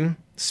want them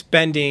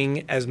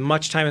spending as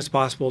much time as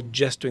possible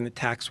just doing the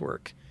tax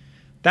work.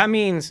 That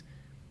means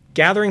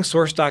gathering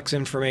source docs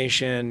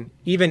information,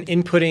 even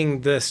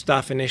inputting the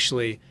stuff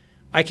initially.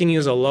 I can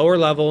use a lower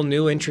level,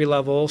 new entry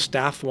level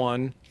staff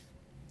one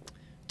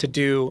to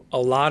do a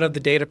lot of the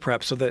data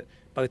prep so that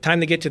by the time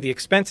they get to the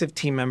expensive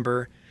team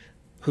member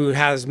who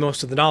has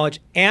most of the knowledge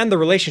and the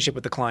relationship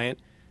with the client,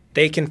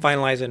 they can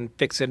finalize it and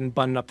fix it and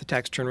button up the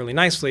tax return really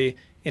nicely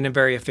in a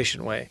very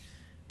efficient way.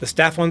 The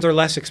staff ones are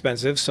less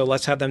expensive, so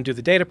let's have them do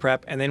the data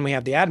prep. And then we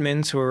have the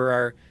admins who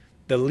are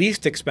the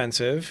least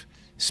expensive,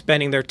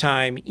 spending their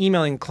time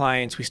emailing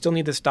clients. We still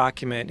need this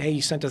document. Hey,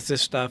 you sent us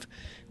this stuff.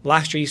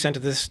 Last year you sent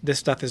us this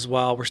stuff as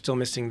well. We're still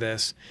missing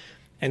this.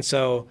 And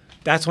so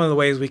that's one of the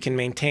ways we can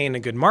maintain a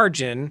good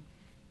margin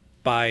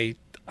by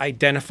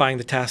identifying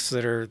the tasks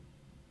that are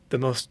the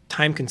most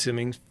time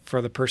consuming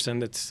for the person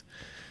that's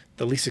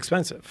the least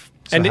expensive.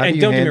 So and how do you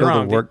don't get me handle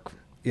wrong. the work?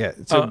 Yeah.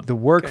 So the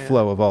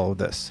workflow of all of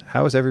this,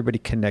 how is everybody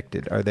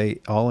connected? Are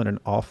they all in an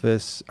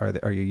office?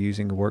 Are you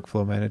using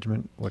workflow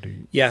management? What are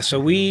you? Yeah. So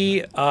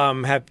we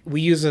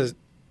use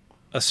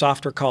a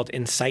software called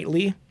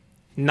Incitely,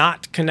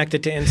 not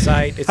connected to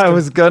Insight.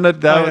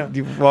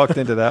 You walked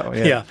into that one.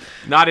 Yeah.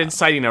 Not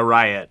inciting a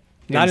riot.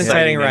 Not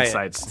inciting a riot.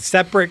 Insights.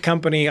 Separate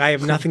company. I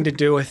have nothing to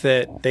do with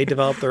it. They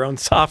develop their own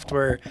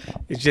software.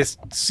 It's just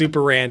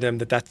super random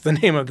that's the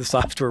name of the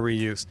software we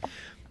use.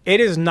 It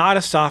is not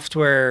a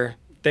software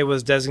that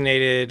was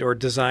designated or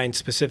designed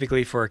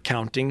specifically for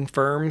accounting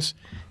firms.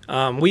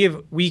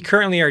 We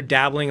currently are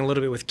dabbling a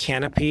little bit with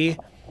Canopy,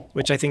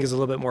 which I think is a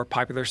little bit more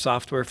popular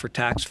software for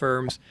tax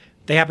firms.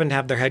 They happen to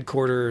have their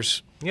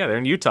headquarters. Yeah, they're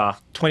in Utah.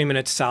 20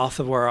 minutes south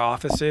of where our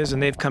office is,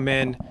 and they've come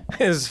in.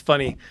 It's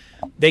funny.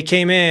 They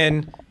came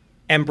in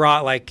and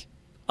brought like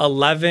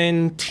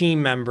 11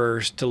 team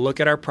members to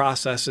look at our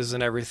processes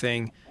and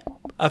everything,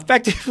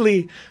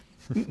 effectively,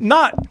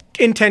 not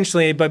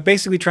intentionally, but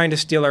basically trying to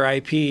steal our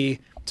IP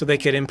so they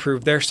could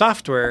improve their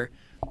software.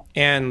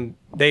 And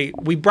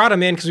we brought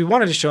them in because we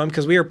wanted to show them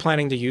because we were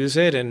planning to use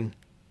it, and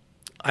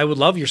I would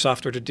love your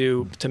software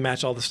to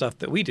match all the stuff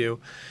that we do.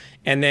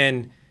 And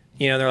then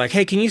they're like,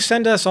 hey, can you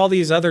send us all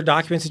these other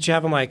documents that you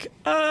have? I'm like,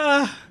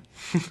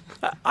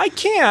 I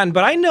can,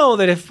 but I know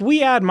that if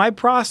we add my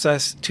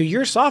process to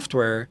your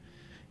software,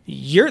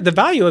 the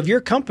value of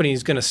your company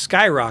is going to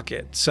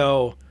skyrocket.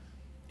 So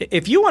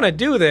if you want to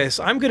do this,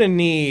 I'm going to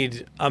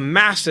need a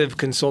massive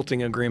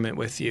consulting agreement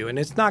with you. And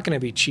it's not going to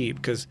be cheap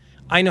because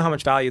I know how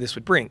much value this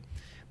would bring.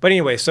 But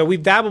anyway, so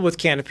we've dabbled with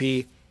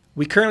Canopy.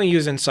 We currently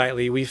use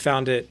Incitely.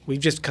 We've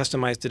just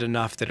customized it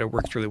enough that it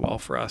works really well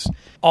for us.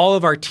 All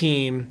of our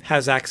team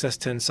has access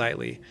to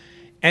Incitely.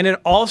 And it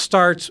all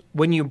starts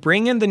when you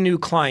bring in the new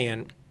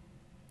client,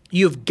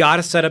 you've got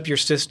to set up your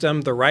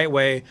system the right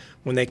way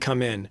when they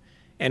come in.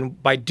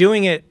 And by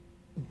doing it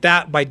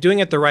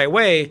the right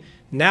way,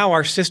 now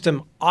our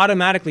system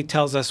automatically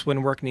tells us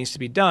when work needs to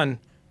be done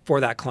for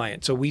that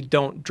client. So we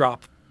don't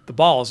drop the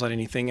balls on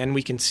anything, and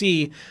we can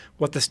see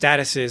what the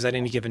status is at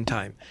any given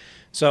time.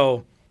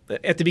 So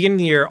at the beginning of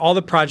the year, all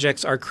the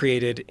projects are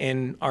created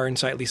in our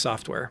Incitely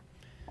software.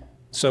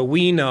 So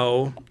we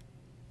know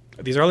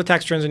these are all the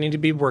tax returns that need to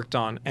be worked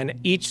on, and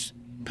each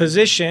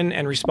position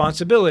and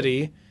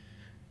responsibility,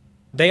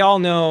 they all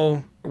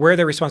know where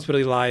their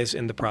responsibility lies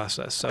in the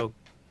process. So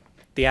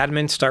the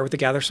admins start with the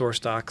gather source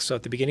docs. So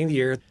at the beginning of the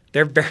year,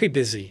 they're very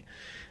busy.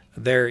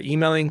 They're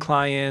emailing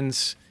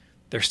clients.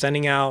 They're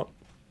sending out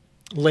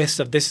lists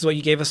of this is what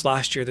you gave us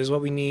last year. This is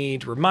what we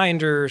need,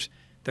 reminders.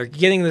 They're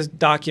getting this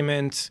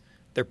document.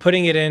 They're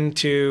putting it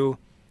into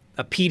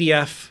a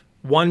PDF,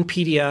 one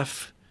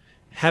PDF.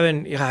 I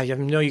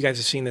know you guys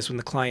have seen this when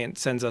the client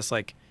sends us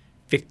like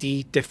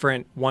 50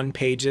 different one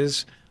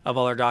pages of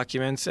all our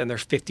documents, and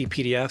there's 50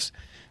 PDFs.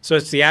 So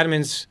it's the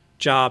admin's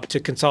job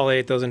to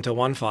consolidate those into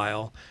one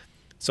file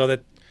so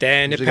that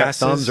then it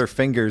passes. Got thumbs or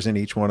fingers in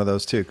each one of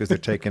those too, because they're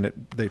taking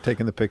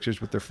the pictures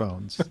with their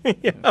phones.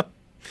 Yeah.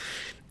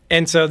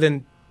 And so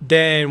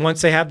then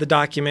once they have the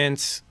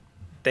documents,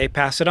 they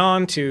pass it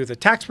on to the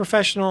tax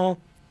professional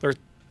or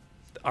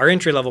our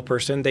entry-level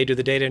person. They do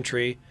the data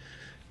entry.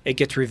 It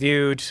gets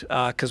reviewed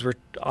because we're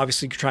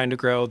obviously trying to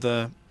grow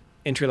the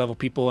entry-level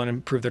people and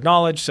improve their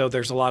knowledge. So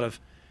there's a lot of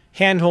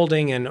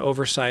hand-holding and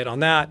oversight on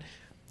that.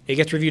 It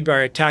gets reviewed by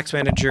a tax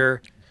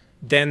manager.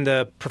 Then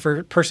the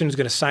person who's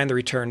going to sign the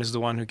return is the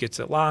one who gets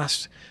it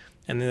last.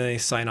 And then they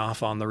sign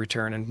off on the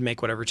return and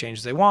make whatever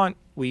changes they want.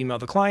 We email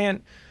the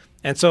client.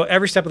 And so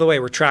every step of the way,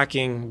 we're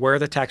tracking where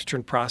the tax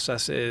return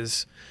process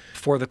is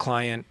for the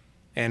client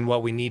and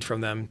what we need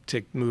from them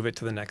to move it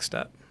to the next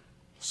step.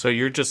 So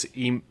you're just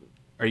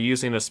are you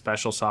using a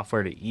special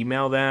software to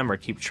email them or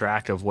keep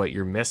track of what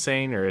you're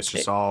missing, or it's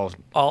just all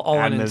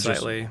on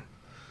Incitely?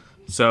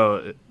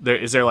 So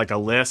is there like a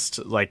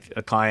list, like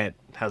a client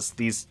has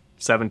these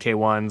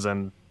 7K1s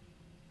and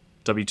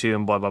W-2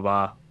 and blah, blah,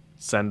 blah,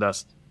 send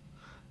us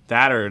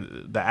that, or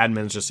the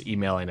admin's just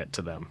emailing it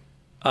to them,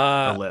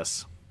 a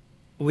list?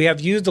 We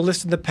have used a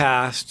list in the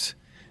past.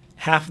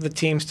 Half of the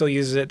team still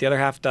uses it. The other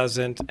half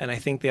doesn't. And I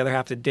think the other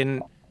half that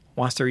didn't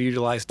wants to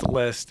utilize the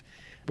list,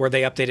 where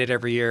they update it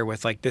every year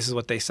with like, this is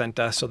what they sent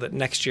us, so that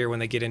next year when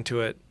they get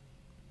into it,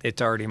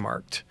 it's already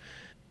marked.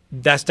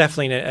 That's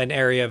definitely an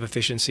area of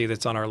efficiency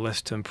that's on our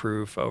list to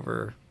improve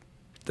over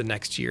the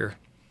next year.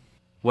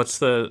 What's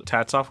the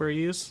tax software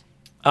you use?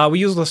 We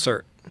use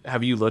Lacert.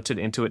 Have you looked at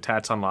Intuit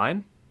Tax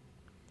Online?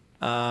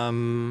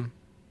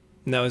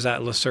 No, is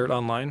that Lacert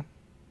Online?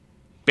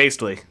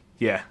 Basically,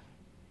 yeah.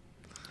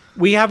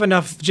 We have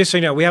enough, just so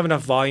you know, we have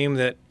enough volume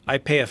that I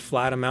pay a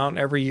flat amount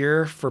every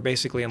year for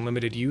basically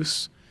unlimited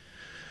use.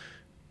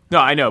 No,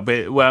 I know,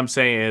 but what I'm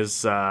saying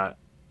is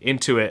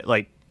Intuit,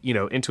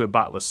 Intuit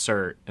bought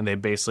Lacert, and they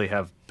basically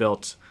have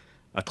built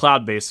a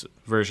cloud-based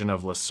version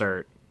of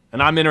Lacert.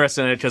 And I'm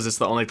interested in it because it's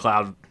the only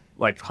cloud,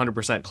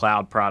 100%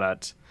 cloud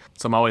product.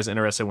 So I'm always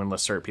interested when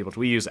Lacert people.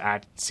 We use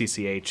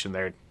CCH,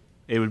 and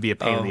it would be a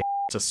pain in the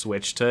ass to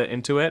switch to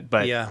Intuit,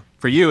 but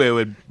for you,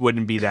 it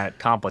wouldn't be that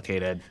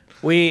complicated.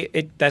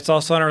 That's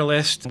also on our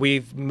list.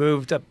 We've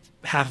moved up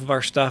half of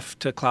our stuff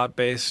to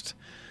cloud-based.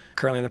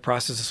 Currently in the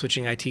process of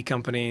switching IT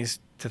companies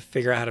to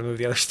figure out how to move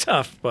the other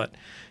stuff. But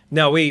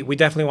no, we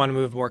definitely want to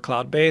move more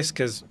cloud-based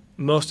because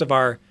most of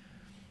our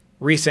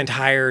recent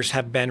hires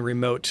have been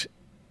remote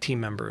team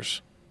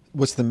members.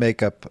 What's the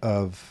makeup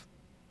of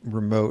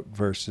remote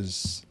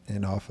versus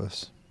in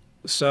office?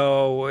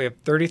 So we have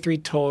 33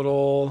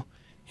 total,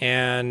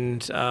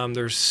 and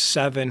there's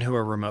 7 who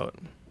are remote.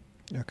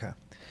 Okay.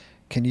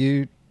 Can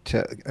you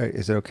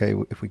is it okay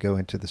if we go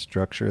into the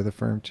structure of the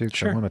firm too?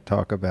 Sure. I want to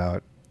talk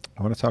about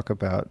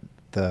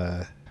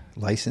the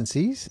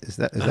licensees. Is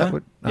that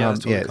what? Yeah,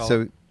 that's what we call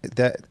so it.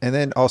 That, and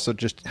then also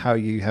just how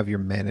you have your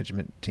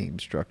management team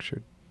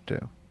structured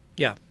too.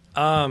 Yeah.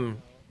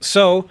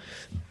 So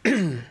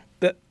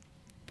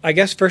I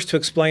guess first to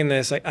explain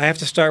this, I have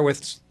to start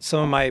with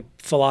some of my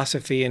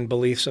philosophy and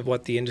beliefs of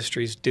what the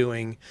industry is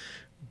doing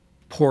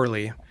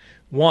poorly.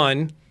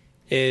 One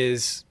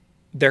is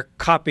they're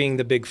copying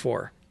the Big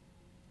Four,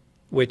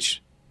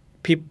 which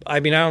I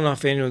don't know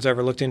if anyone's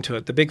ever looked into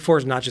it. The Big Four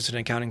is not just an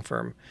accounting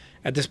firm.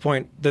 At this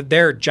point,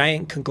 they're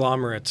giant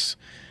conglomerates,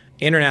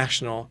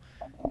 international,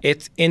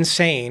 it's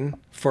insane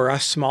for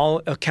us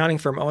small accounting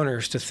firm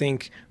owners to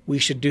think we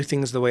should do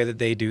things the way that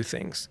they do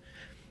things.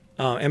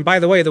 And by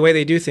the way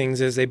they do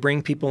things is they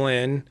bring people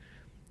in,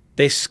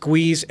 they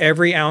squeeze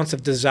every ounce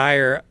of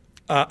desire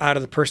out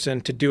of the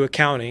person to do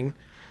accounting,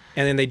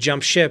 and then they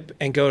jump ship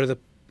and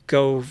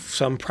go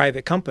some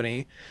private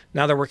company.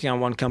 Now they're working on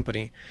one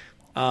company.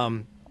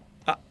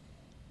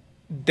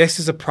 This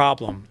is a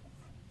problem.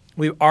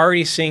 We're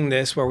already seeing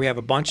this where we have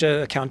a bunch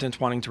of accountants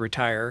wanting to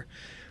retire,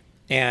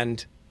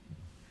 and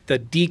the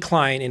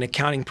decline in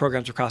accounting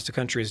programs across the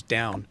country is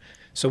down.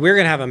 So we're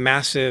going to have a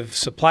massive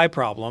supply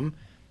problem,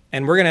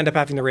 and we're going to end up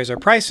having to raise our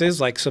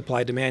prices like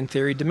supply-demand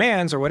theory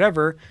demands or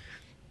whatever.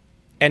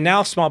 And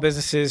now small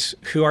businesses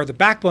who are the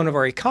backbone of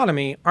our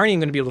economy aren't even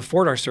going to be able to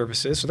afford our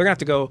services. So they're going to have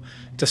to go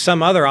to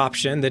some other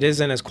option that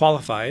isn't as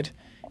qualified.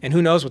 And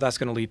who knows what that's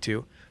going to lead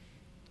to.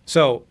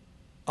 So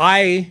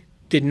I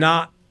did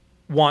not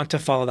want to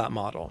follow that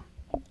model.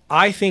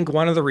 I think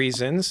one of the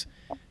reasons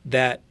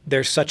that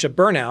there's such a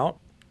burnout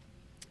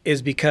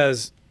is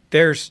because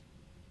there's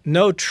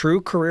no true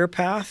career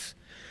path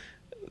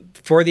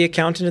for the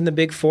accountant in the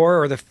Big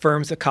Four or the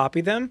firms that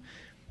copy them.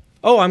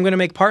 Oh, I'm going to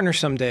make partner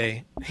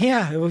someday.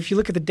 Yeah, if you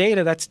look at the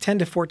data, that's 10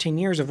 to 14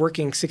 years of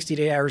working 60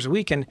 to 80 hours a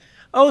week. And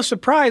oh,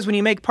 surprise, when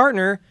you make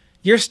partner,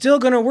 you're still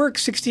going to work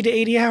 60 to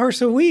 80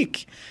 hours a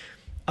week.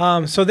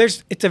 So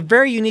it's a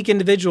very unique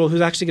individual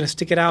who's actually going to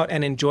stick it out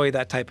and enjoy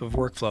that type of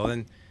workflow.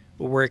 And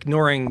we're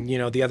ignoring,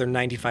 the other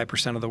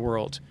 95% of the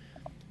world.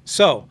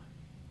 So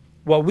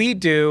what we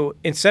do,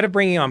 instead of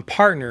bringing on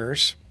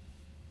partners,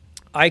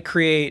 I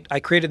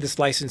created this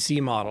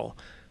licensee model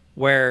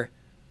where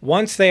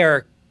once they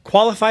are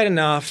qualified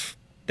enough,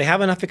 they have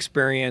enough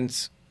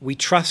experience, we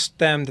trust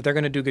them that they're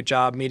going to do a good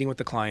job meeting with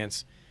the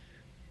clients.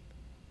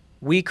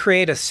 We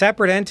create a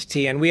separate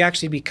entity and we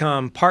actually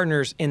become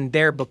partners in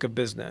their book of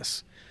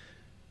business.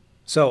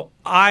 So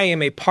I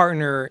am a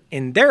partner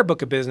in their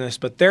book of business,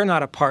 but they're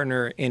not a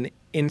partner in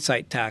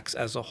Incite Tax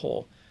as a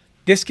whole.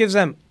 This gives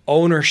them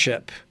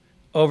ownership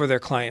over their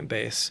client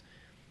base,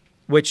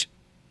 which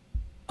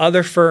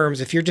other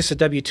firms, if you're just a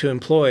W-2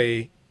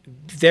 employee,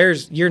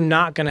 you're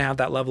not going to have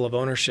that level of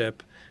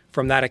ownership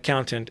from that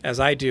accountant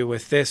as I do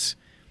with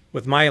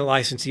my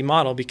licensee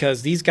model,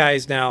 because these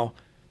guys now,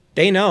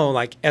 they know,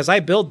 like, as I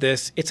build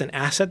this, it's an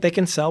asset they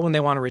can sell when they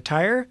want to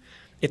retire.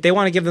 If they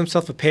want to give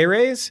themselves a pay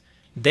raise,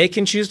 they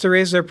can choose to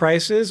raise their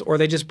prices, or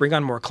they just bring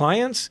on more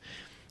clients,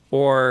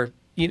 or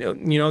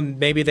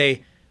maybe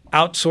they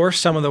outsource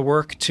some of the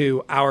work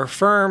to our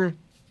firm.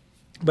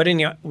 But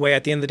anyway,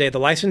 at the end of the day, the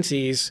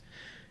licensees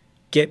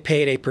get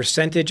paid a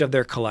percentage of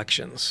their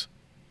collections.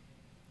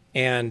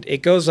 And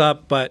it goes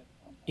up, but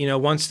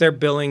once they're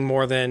billing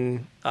more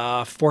than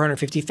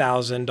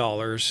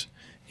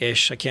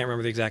 $450,000-ish, I can't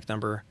remember the exact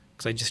number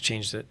because I just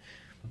changed it,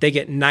 they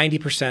get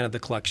 90% of the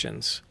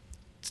collections.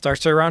 It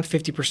starts at around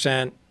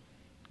 50%,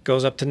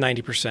 goes up to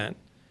 90%.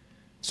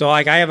 So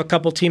I have a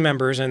couple team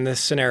members in this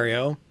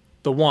scenario.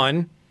 The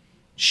one,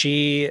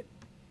 she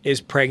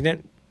is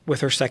pregnant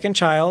with her second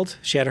child.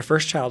 She had her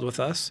first child with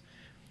us.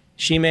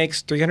 She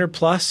makes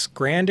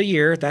 $300,000+ a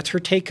year. That's her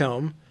take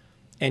home.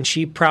 And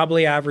she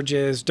probably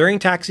averages, during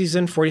tax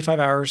season, 45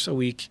 hours a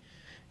week.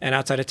 And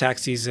outside of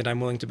tax season, I'm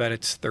willing to bet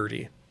it's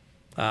 30.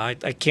 I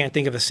can't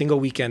think of a single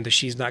weekend that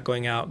she's not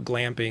going out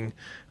glamping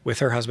with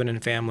her husband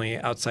and family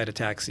outside of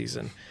tax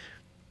season.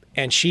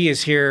 And she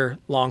is here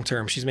long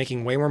term. She's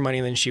making way more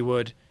money than she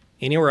would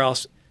anywhere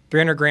else.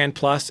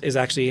 $300,000+ is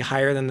actually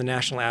higher than the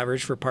national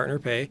average for partner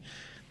pay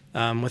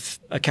with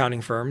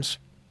accounting firms.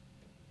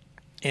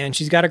 And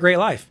she's got a great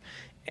life,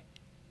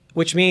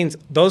 which means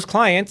those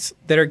clients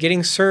that are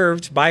getting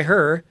served by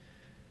her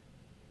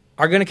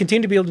are going to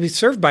continue to be able to be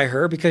served by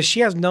her because she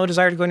has no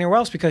desire to go anywhere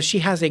else, because she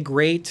has a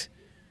great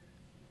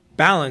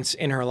balance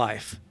in her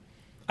life.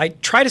 I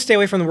try to stay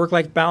away from the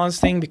work-life balance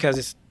thing because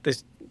it's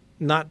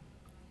not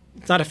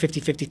a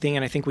 50-50 thing,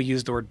 and I think we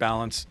use the word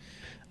balance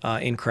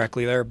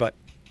incorrectly there. But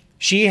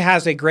she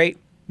has a great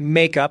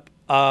makeup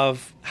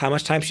of how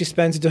much time she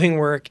spends doing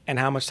work and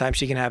how much time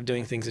she can have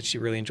doing things that she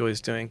really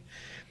enjoys doing.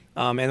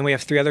 And then we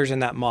have 3 others in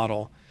that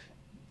model.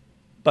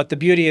 But the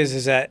beauty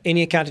is that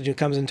any accountant who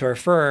comes into our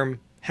firm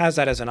has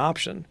that as an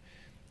option,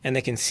 and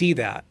they can see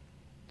that.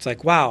 It's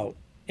like, wow,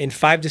 in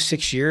 5 to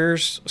 6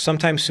 years,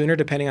 sometimes sooner,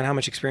 depending on how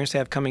much experience they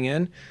have coming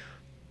in,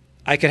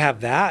 I could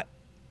have that.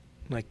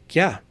 I'm like,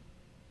 yeah,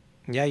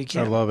 you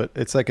can. I love it.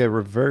 It's like a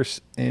reverse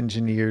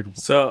engineered.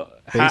 So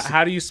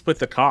how do you split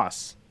the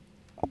costs?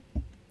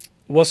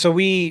 Well, so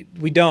we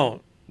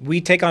don't.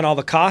 We take on all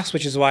the costs,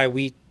 which is why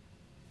we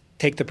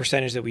take the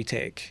percentage that we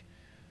take.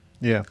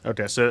 Yeah.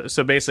 Okay.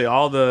 So basically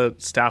all the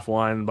staff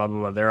one, blah,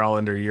 blah, blah, they're all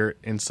under your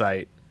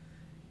Insight.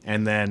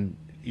 And then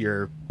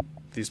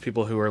these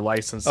people who are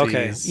licensees.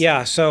 Okay.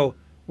 Yeah. So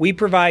we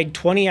provide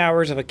 20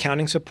 hours of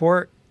accounting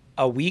support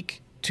a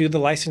week to the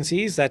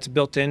licensees. That's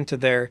built into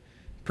their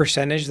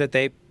percentage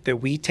that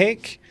we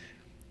take.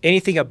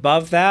 Anything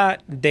above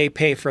that, they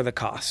pay for the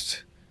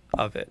cost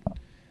of it.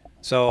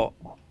 So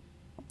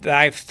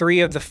I have 3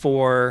 of the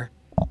 4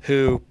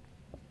 who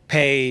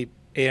pay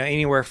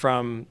anywhere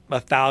from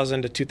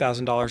 $1,000 to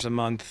 $2,000 a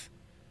month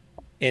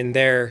in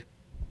their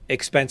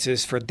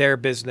expenses for their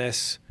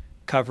business,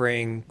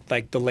 covering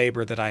like the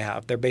labor that I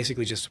have. They're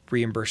basically just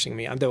reimbursing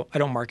me. I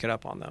don't mark it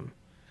up on them.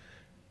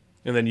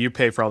 And then you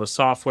pay for all the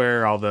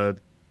software, all the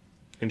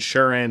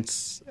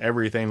insurance,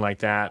 everything like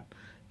that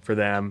for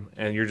them.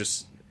 And you're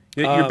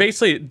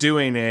basically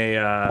doing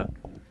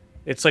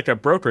it's like a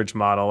brokerage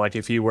model. Like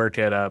if you work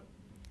at a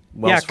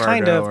Wells Fargo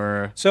kind of.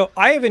 or... So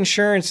I have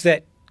insurance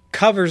that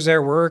covers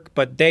their work,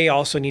 but they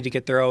also need to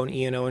get their own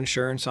E&O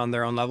insurance on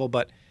their own level.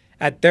 But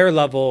at their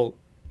level,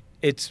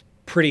 it's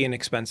pretty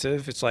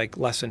inexpensive. It's like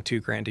less than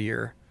 $2,000 a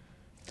year.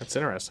 That's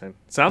interesting.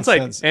 It sounds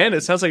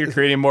like you're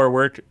creating more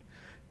work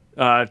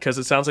because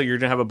it sounds like you're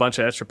going to have a bunch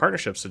of extra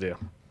partnerships to do.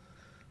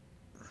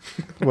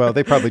 Well,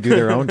 they probably do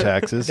their own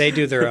taxes. They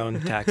do their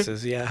own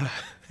taxes, yeah.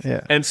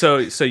 Yeah. And so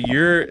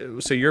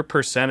your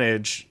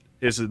percentage,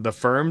 is it the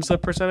firm's the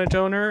percentage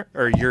owner,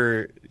 or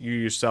you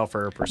yourself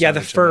are a percentage? Yeah,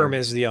 the firm owner?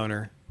 is the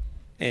owner.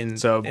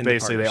 So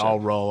basically, they all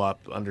roll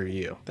up under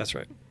you. That's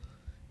right.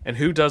 And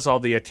who does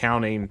all the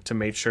accounting to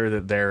make sure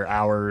that their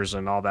hours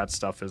and all that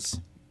stuff is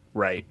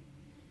right?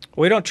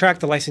 We don't track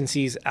the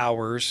licensees'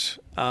 hours.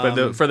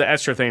 But for the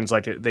extra things,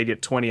 like they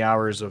get 20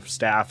 hours of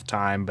staff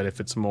time, but if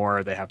it's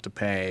more, they have to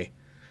pay.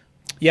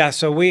 Yeah,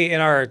 so we,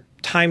 in our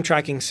time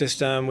tracking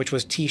system, which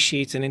was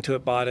T-Sheets and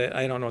Intuit bought it,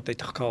 I don't know what they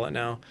call it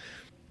now,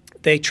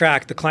 they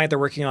track the client they're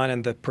working on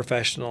and the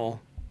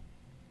professional.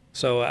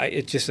 So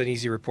it's just an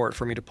easy report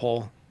for me to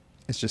pull.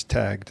 It's just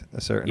tagged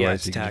a certain way,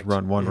 so you can just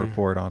run one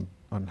report on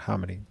how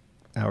many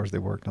hours they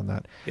worked on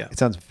that. Yeah. It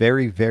sounds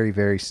very, very,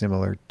 very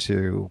similar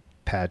to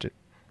Paget.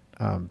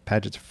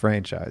 Paget's a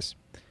franchise,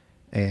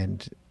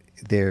 and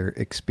they're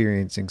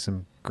experiencing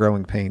some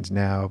growing pains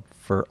now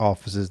for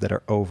offices that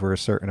are over a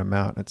certain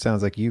amount. It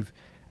sounds like you've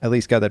at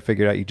least got that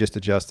figured out. You just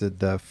adjusted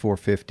the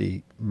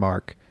 450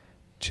 mark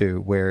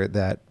to where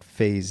that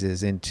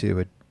phases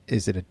into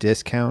is it a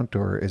discount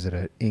or is it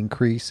an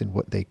increase in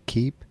what they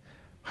keep?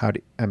 I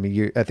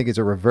think it's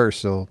a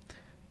reversal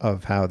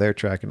of how they're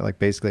tracking it. Like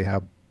basically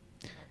how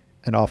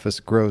an office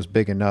grows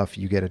big enough,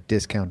 you get a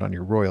discount on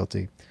your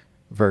royalty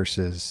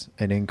versus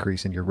an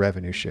increase in your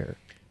revenue share,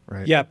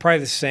 right? Yeah, probably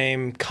the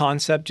same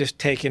concept, just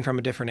taken from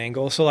a different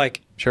angle. So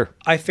like, sure.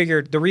 I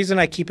figured the reason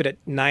I keep it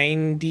at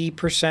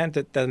 90%,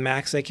 that the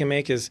max they can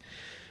make, is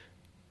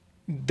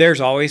there's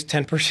always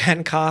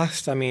 10%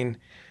 cost. I mean,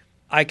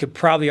 I could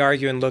probably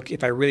argue and look,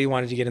 if I really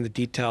wanted to get into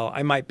detail,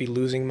 I might be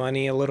losing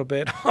money a little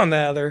bit on the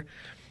other.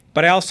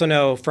 But I also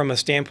know from a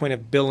standpoint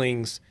of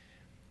billings,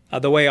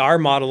 the way our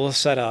model is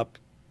set up,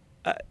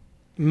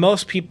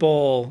 most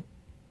people,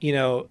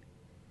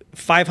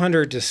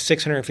 500 to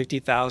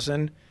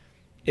 650,000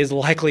 is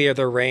likely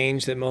the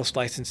range that most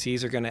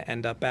licensees are going to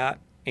end up at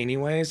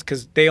anyways,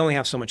 because they only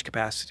have so much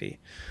capacity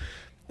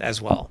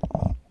as well.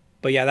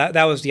 But yeah,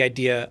 that was the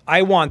idea.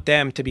 I want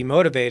them to be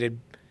motivated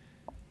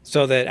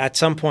so that at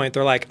some point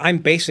they're like, I'm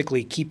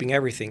basically keeping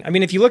everything. I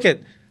mean, if you look at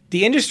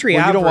the industry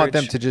average... You don't want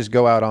them to just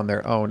go out on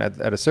their own.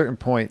 At a certain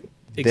point,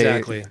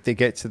 exactly. they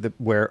get to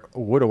where,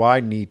 what do I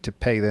need to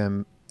pay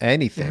them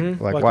anything?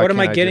 Mm-hmm. Like what am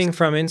I getting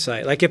from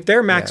Incite? Like if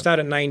they're maxed out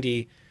at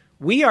 90,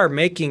 we are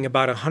making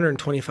about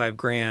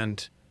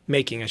 $125,000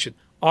 making.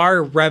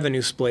 Our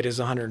revenue split is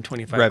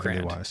 $125,000.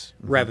 Revenue-wise.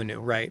 Mm-hmm. Revenue,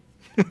 right.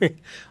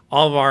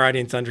 All of our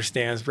audience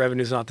understands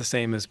revenue is not the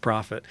same as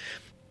profit,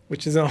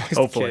 which is always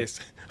the case.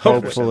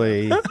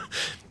 Hopefully.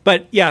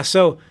 But yeah,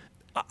 so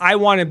I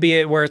want to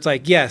be where it's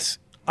like, yes,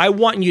 I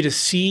want you to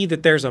see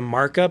that there's a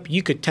markup.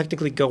 You could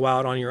technically go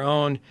out on your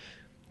own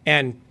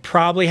and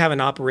probably have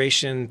an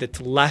operation that's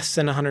less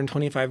than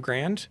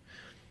 $125,000.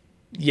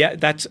 Yeah,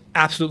 that's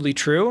absolutely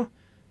true.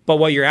 But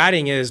what you're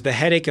adding is the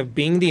headache of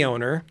being the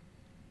owner,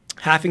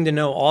 having to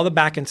know all the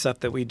back-end stuff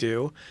that we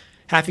do,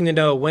 having to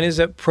know when is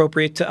it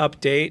appropriate to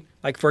update.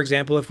 Like, for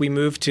example, if we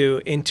move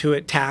to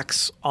Intuit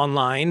Tax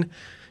online,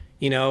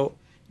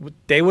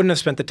 they wouldn't have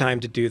spent the time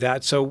to do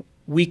that. So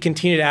we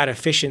continue to add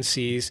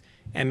efficiencies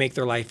and make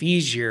their life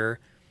easier.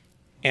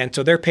 And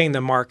so they're paying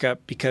the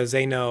markup because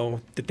they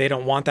know that they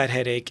don't want that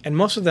headache. And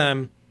most of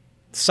them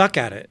suck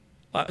at it,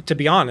 to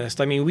be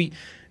honest. I mean,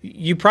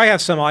 you probably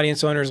have some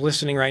audience owners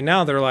listening right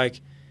now that are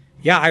like,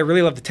 yeah, I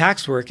really love the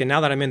tax work. And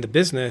now that I'm in the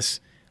business,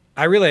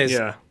 I realize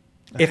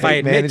if I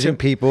admit managing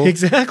people.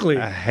 Exactly.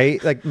 I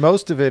hate, like,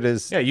 most of it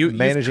is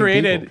managing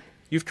people.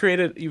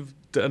 You've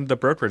done the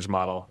brokerage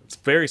model. It's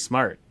very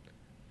smart.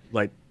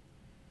 Like,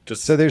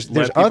 just so there's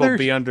let people other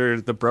be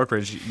under the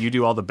brokerage. You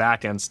do all the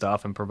back end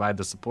stuff and provide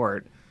the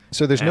support.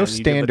 So there's no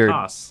standard.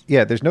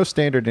 Yeah, there's no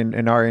standard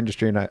in our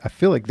industry, and I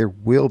feel like there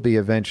will be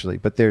eventually.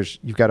 But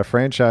you've got a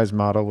franchise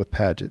model with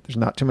Paget. There's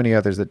not too many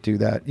others that do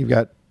that. You've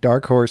got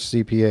Dark Horse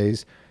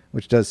CPAs,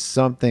 which does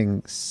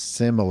something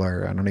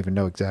similar. I don't even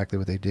know exactly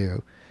what they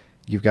do.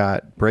 You've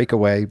got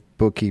Breakaway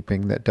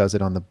Bookkeeping that does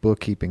it on the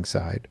bookkeeping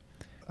side.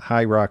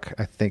 High Rock,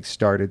 I think,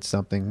 started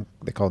something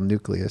they call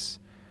Nucleus.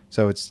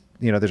 So it's,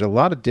 there's a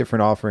lot of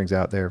different offerings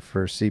out there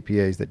for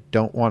CPAs that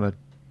don't want to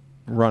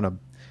run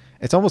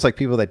it's almost like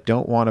people that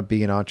don't want to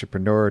be an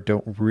entrepreneur,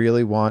 don't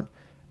really want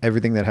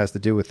everything that has to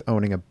do with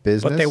owning a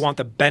business. But they want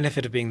the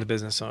benefit of being the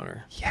business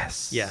owner.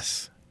 Yes.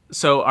 Yes.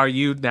 So are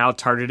you now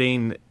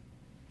targeting,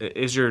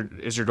 is your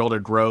goal to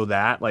grow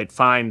that? Like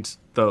find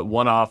the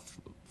one-off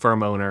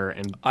firm owner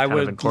and I kind of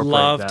would incorporate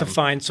love them. to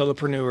find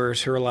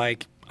solopreneurs who are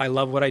like, I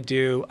love what I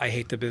do. I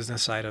hate the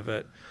business side of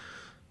it.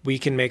 We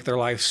can make their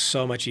life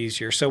so much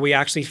easier. So we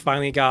actually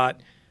finally got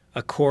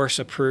a course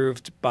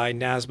approved by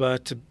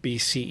NASBA to be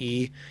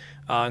CE.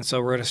 And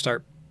so we're going to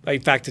start.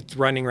 In fact, it's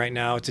running right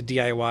now. It's a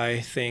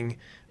DIY thing.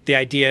 The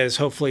idea is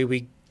hopefully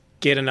we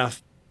get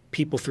enough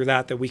people through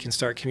that we can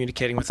start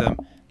communicating with them.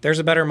 There's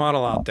a better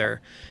model out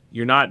there.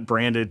 You're not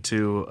branded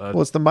to a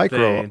Well, it's the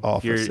micro thing.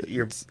 office.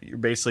 You're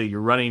basically you're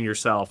running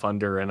yourself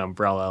under an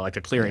umbrella like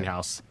a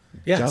clearinghouse.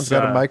 Yes. John's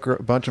got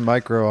a bunch of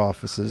micro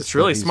offices. It's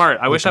really smart.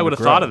 I wish I would have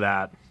thought of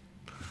that.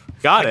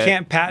 Got it. I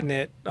can't patent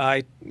it.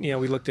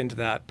 We looked into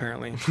that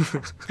apparently.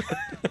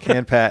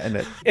 Can't patent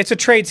it. It's a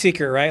trade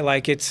secret, right?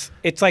 Like it's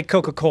like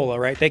Coca-Cola,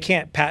 right? They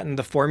can't patent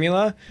the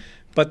formula,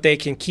 but they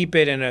can keep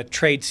it in a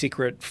trade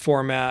secret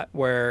format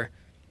where,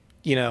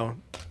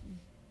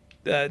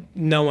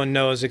 no one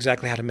knows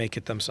exactly how to make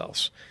it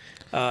themselves.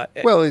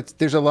 Well,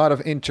 there's a lot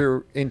of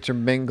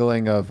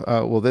intermingling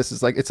of this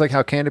is it's like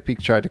how Canopy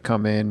tried to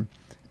come in,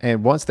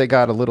 and once they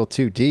got a little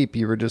too deep,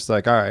 you were just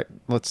like, all right,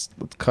 let's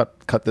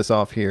cut this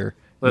off here.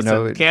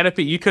 Listen,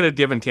 Canopy, you could have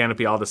given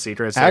Canopy all the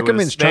secrets.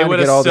 Ackerman's trying to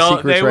get all the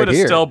secrets right here. They would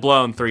have still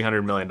blown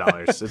 $300 million.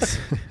 It's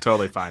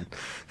totally fine.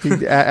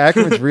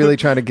 Ackerman's really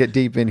trying to get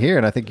deep in here,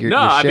 and I think you're sharing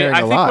a lot.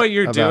 I think what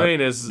you're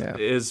doing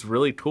is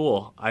really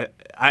cool.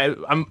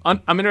 I'm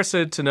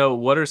interested to know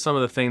what are some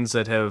of the things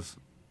that have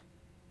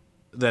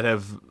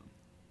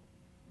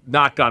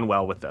not gone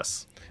well with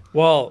this.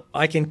 Well,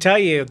 I can tell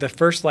you the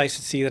first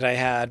licensee that I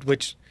had,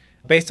 which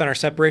based on our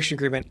separation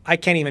agreement, I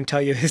can't even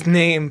tell you his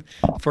name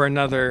for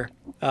another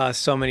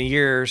so many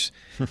years.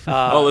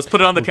 Let's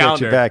put it on the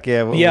calendar. Get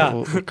you back.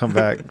 We'll come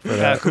back for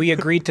that. We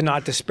agreed to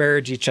not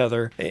disparage each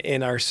other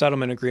in our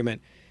settlement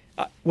agreement.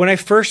 When I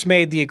first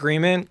made the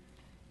agreement,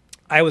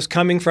 I was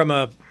coming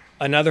from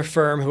another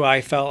firm who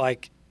I felt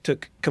like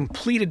took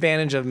complete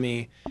advantage of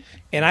me,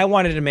 and I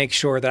wanted to make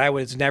sure that I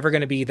was never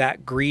going to be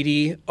that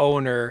greedy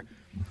owner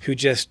who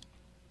just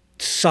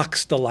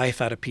sucks the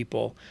life out of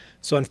people.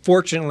 So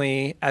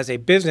unfortunately, as a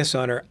business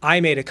owner, I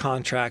made a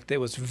contract that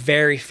was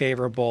very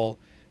favorable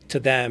to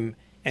them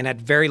and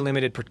had very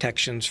limited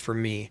protections for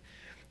me.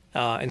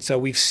 And so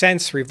we've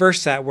since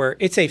reversed that where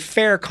it's a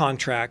fair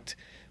contract,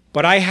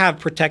 but I have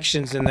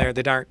protections in there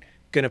that aren't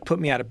going to put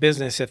me out of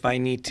business if I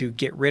need to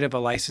get rid of a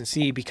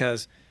licensee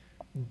because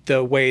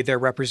the way they're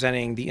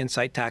representing the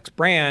Incite Tax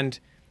brand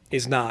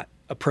is not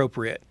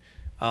appropriate.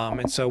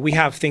 And so we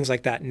have things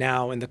like that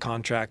now in the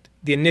contract.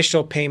 The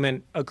initial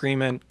payment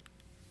agreement,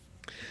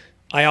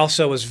 I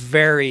also was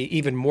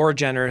even more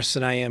generous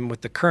than I am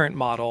with the current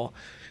model.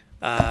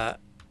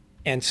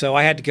 And so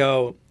I had to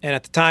go, and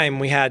at the time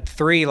we had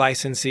 3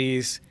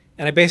 licensees,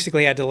 and I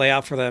basically had to lay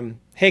out for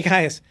them, hey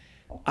guys,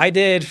 I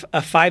did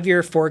a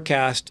 5-year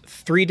forecast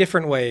 3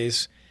 different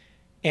ways,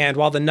 and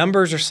while the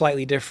numbers are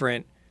slightly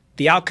different,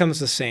 the outcome's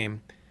the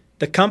same.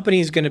 The company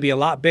is going to be a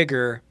lot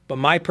bigger, but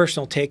my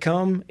personal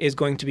take-home is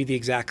going to be the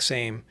exact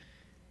same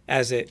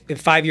as it in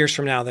 5 years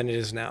from now than it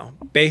is now,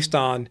 based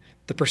on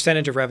the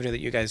percentage of revenue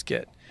that you guys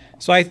get.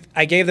 So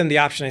I gave them the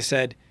option. I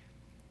said,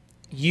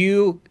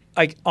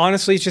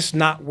 honestly, it's just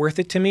not worth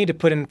it to me to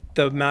put in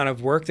the amount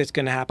of work that's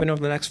going to happen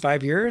over the next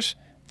 5 years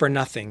for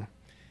nothing.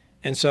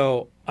 And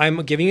so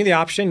I'm giving you the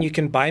option. You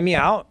can buy me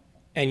out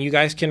and you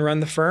guys can run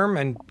the firm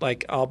and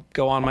I'll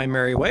go on my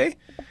merry way.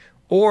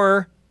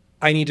 Or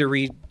I need to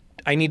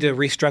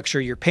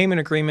restructure your payment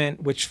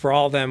agreement, which for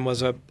all of them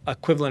was a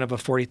equivalent of a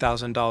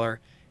 $40,000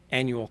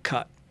 annual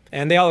cut.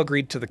 And they all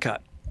agreed to the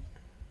cut.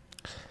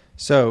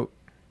 So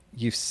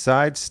you've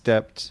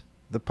sidestepped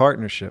the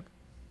partnership.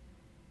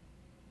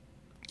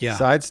 Yeah.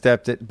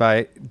 Sidestepped it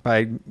by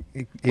giving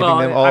them all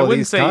of these contracts. I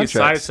wouldn't say you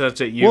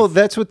sidestepped it. Well,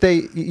 that's what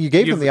you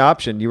gave them the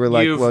option. You were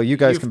like, well, you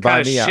guys can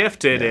buy me out. You've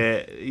shifted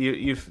it.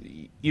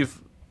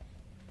 You've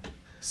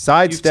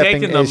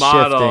sidestepping taken the is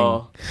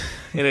model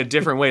shifting in a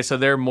different way, so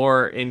they're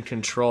more in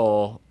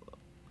control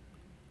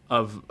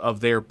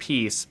of their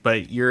piece,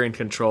 but you're in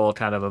control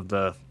kind of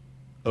the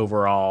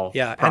overall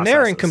processes. And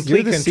they're in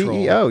complete control.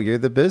 You're the CEO. You're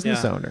the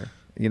business owner.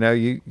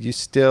 You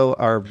still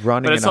are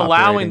running. But it's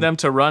allowing them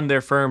to run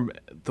their firm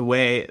the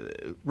way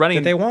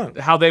that they want,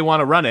 how they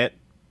want to run it.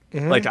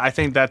 Mm-hmm. I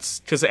think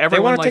that's because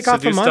everyone likes to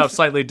do stuff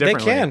slightly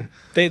differently.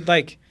 They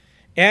can.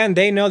 And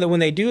they know that when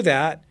they do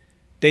that,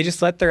 they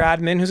just let their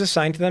admin who's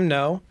assigned to them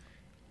know.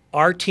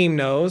 Our team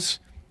knows.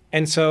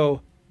 And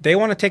so they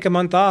want to take a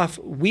month off.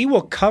 We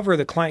will cover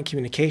the client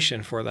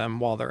communication for them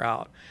while they're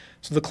out.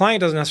 So the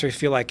client doesn't necessarily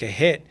feel like a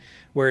hit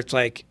where it's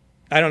like,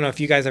 I don't know if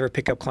you guys ever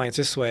pick up clients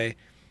this way.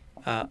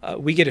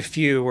 We get a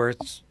few where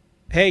it's,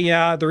 hey,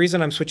 the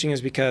reason I'm switching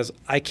is because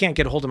I can't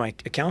get a hold of my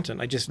accountant.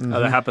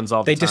 that happens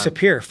all the time. They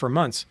disappear for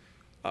months.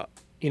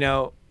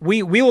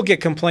 We will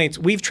get complaints.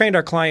 We've trained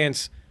our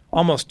clients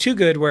almost too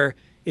good where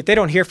if they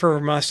don't hear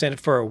from us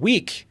for a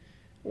week,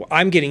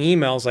 I'm getting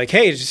emails like,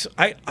 hey,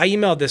 I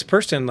emailed this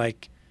person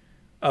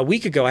a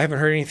week ago, I haven't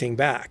heard anything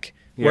back.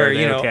 Yeah, Where,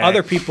 they're okay.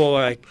 other people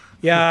are like,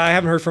 yeah, I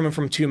haven't heard from him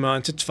from 2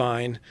 months. It's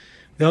fine.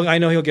 I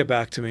know he'll get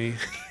back to me.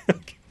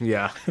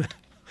 Yeah.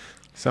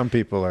 Some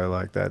people are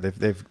like that.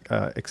 They've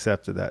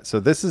accepted that. So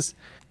this is,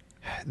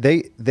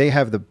 they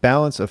have the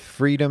balance of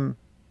freedom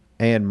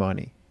and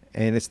money,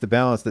 and it's the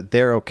balance that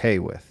they're okay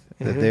with,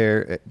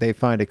 that they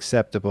find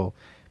acceptable,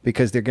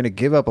 because they're going to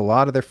give up a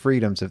lot of their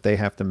freedoms if they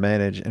have to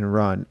manage and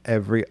run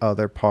every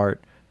other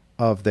part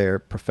of their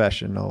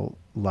professional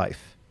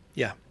life.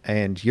 Yeah.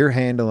 And you're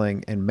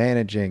handling and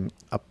managing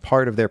a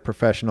part of their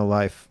professional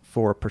life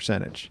for a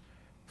percentage,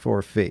 for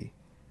a fee.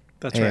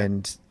 That's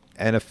right.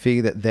 And a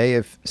fee that they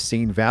have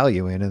seen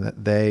value in, and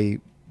that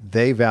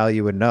they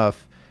value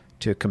enough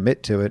to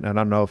commit to it. And I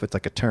don't know if it's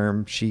like a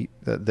term sheet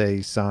that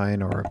they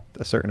sign or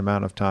a certain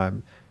amount of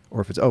time,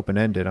 or if it's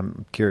open-ended.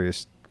 I'm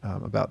curious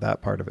about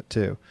that part of it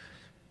too.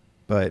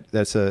 But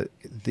that's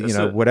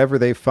whatever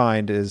they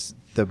find is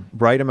the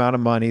right amount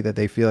of money that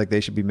they feel like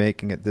they should be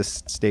making at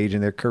this stage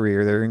in their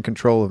career. They're in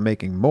control of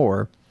making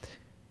more,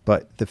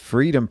 but the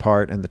freedom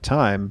part and the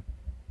time,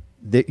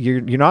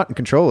 you're not in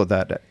control of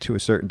that to a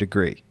certain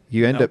degree.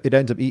 It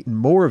ends up eating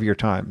more of your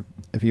time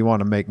if you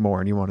want to make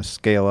more and you want to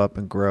scale up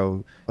and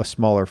grow a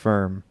smaller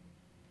firm.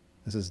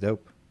 This is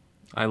dope.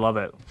 I love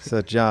it.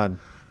 So John,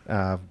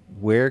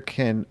 where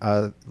can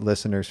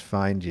listeners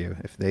find you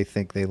if they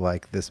think they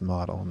like this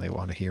model and they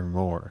want to hear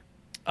more?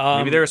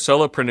 Maybe they're a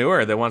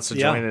solopreneur that wants to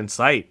join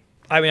Incite.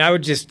 I mean, I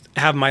would just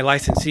have my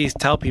licensees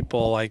tell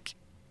people, like,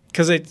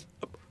 because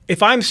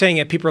if I'm saying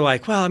it, people are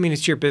like, well, I mean,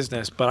 it's your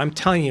business. But I'm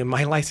telling you,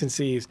 my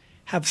licensees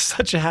have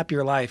such a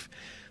happier life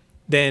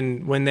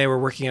than when they were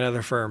working at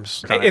other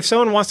firms. If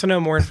someone wants to know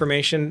more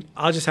information,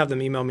 I'll just have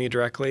them email me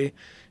directly,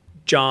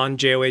 John,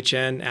 John,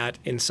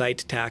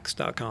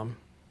 @incitetax.com.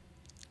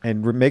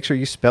 And make sure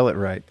you spell it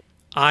right.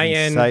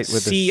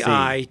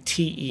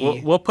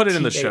 INCITE. We'll put it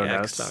in the show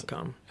notes.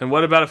 And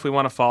what about if we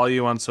want to follow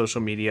you on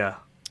social media?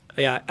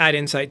 Yeah,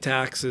 @Incite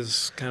Tax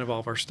is kind of all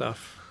of our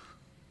stuff.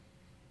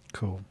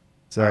 Cool.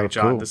 So, all right,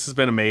 John, cool. This has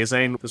been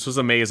amazing. This was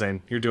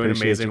amazing. You're doing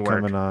Appreciate amazing you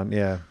work. coming on.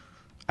 Yeah.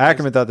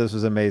 Ackerman thought this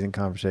was an amazing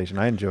conversation.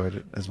 I enjoyed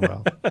it as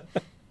well.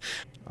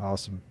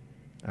 Awesome.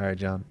 All right,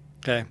 John.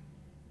 Okay.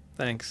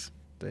 Thanks.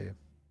 See you.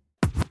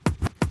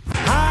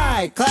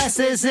 Hi, class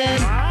is in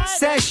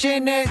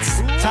session. It's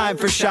time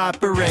for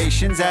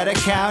shoperations at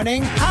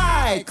accounting.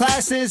 Hi,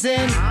 class is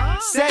in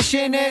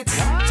session. It's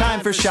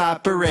time for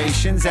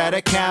shoperations at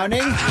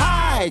accounting.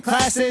 Hi,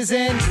 class is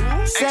in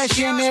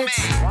session. It's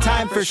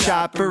time for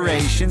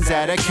shoperations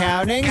at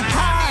accounting.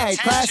 Hi,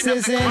 class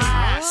is in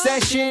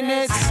session.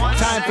 It's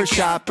time for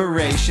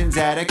shoperations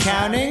at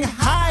accounting.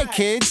 Hi,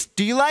 kids.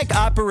 Do you like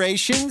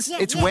operations?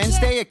 It's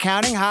Wednesday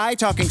Accounting High,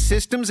 talking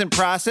systems and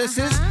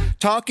processes,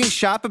 talking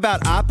shop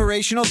about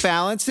operational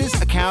balances,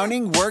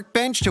 accounting,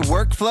 workbench to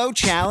workflow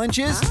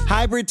challenges,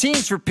 hybrid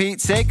teams for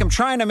Pete's sake. I'm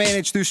trying to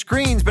manage through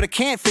screens, but I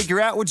can't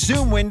figure out which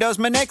Zoom window's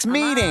my next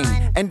meeting.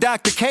 And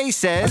Dr. K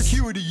says,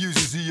 Acuity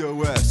uses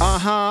EOS.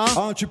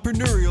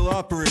 Entrepreneurial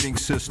Operating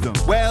System.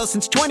 well,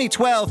 since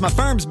 2012, my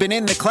firm's been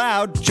in the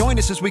cloud. Join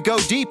us as we go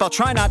deep. I'll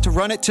try not to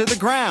run it to the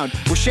ground.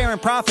 We're sharing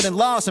profit and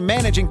loss and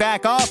managing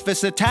back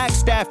office. The tax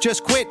staff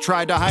just quit,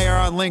 tried to hire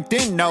on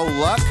LinkedIn, no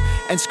luck.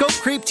 And scope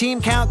creep,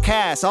 team count,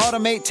 CAS,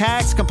 automate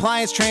tax,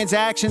 compliance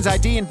transactions,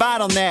 ID and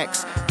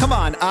bottlenecks. Come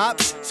on,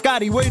 ops.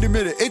 Scotty, wait a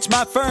minute. It's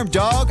my firm,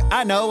 dog.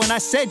 I know, and I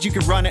said you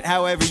could run it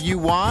however you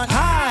want.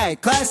 Hi,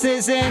 class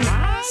is in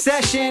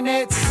session.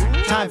 It's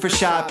time for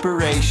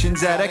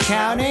shoperations at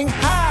accounting.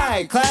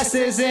 Hi, class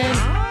is in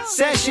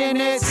session.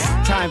 It's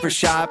time for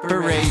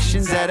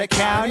shoperations at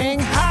accounting.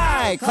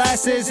 Hi,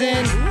 class is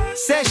in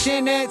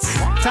session. It's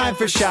time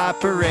for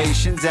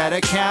shoperations at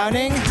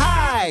accounting.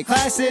 Hi,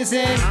 class is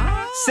in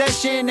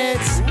session.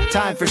 It's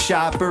time for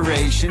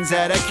shoperations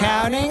at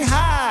accounting.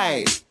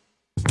 Hi.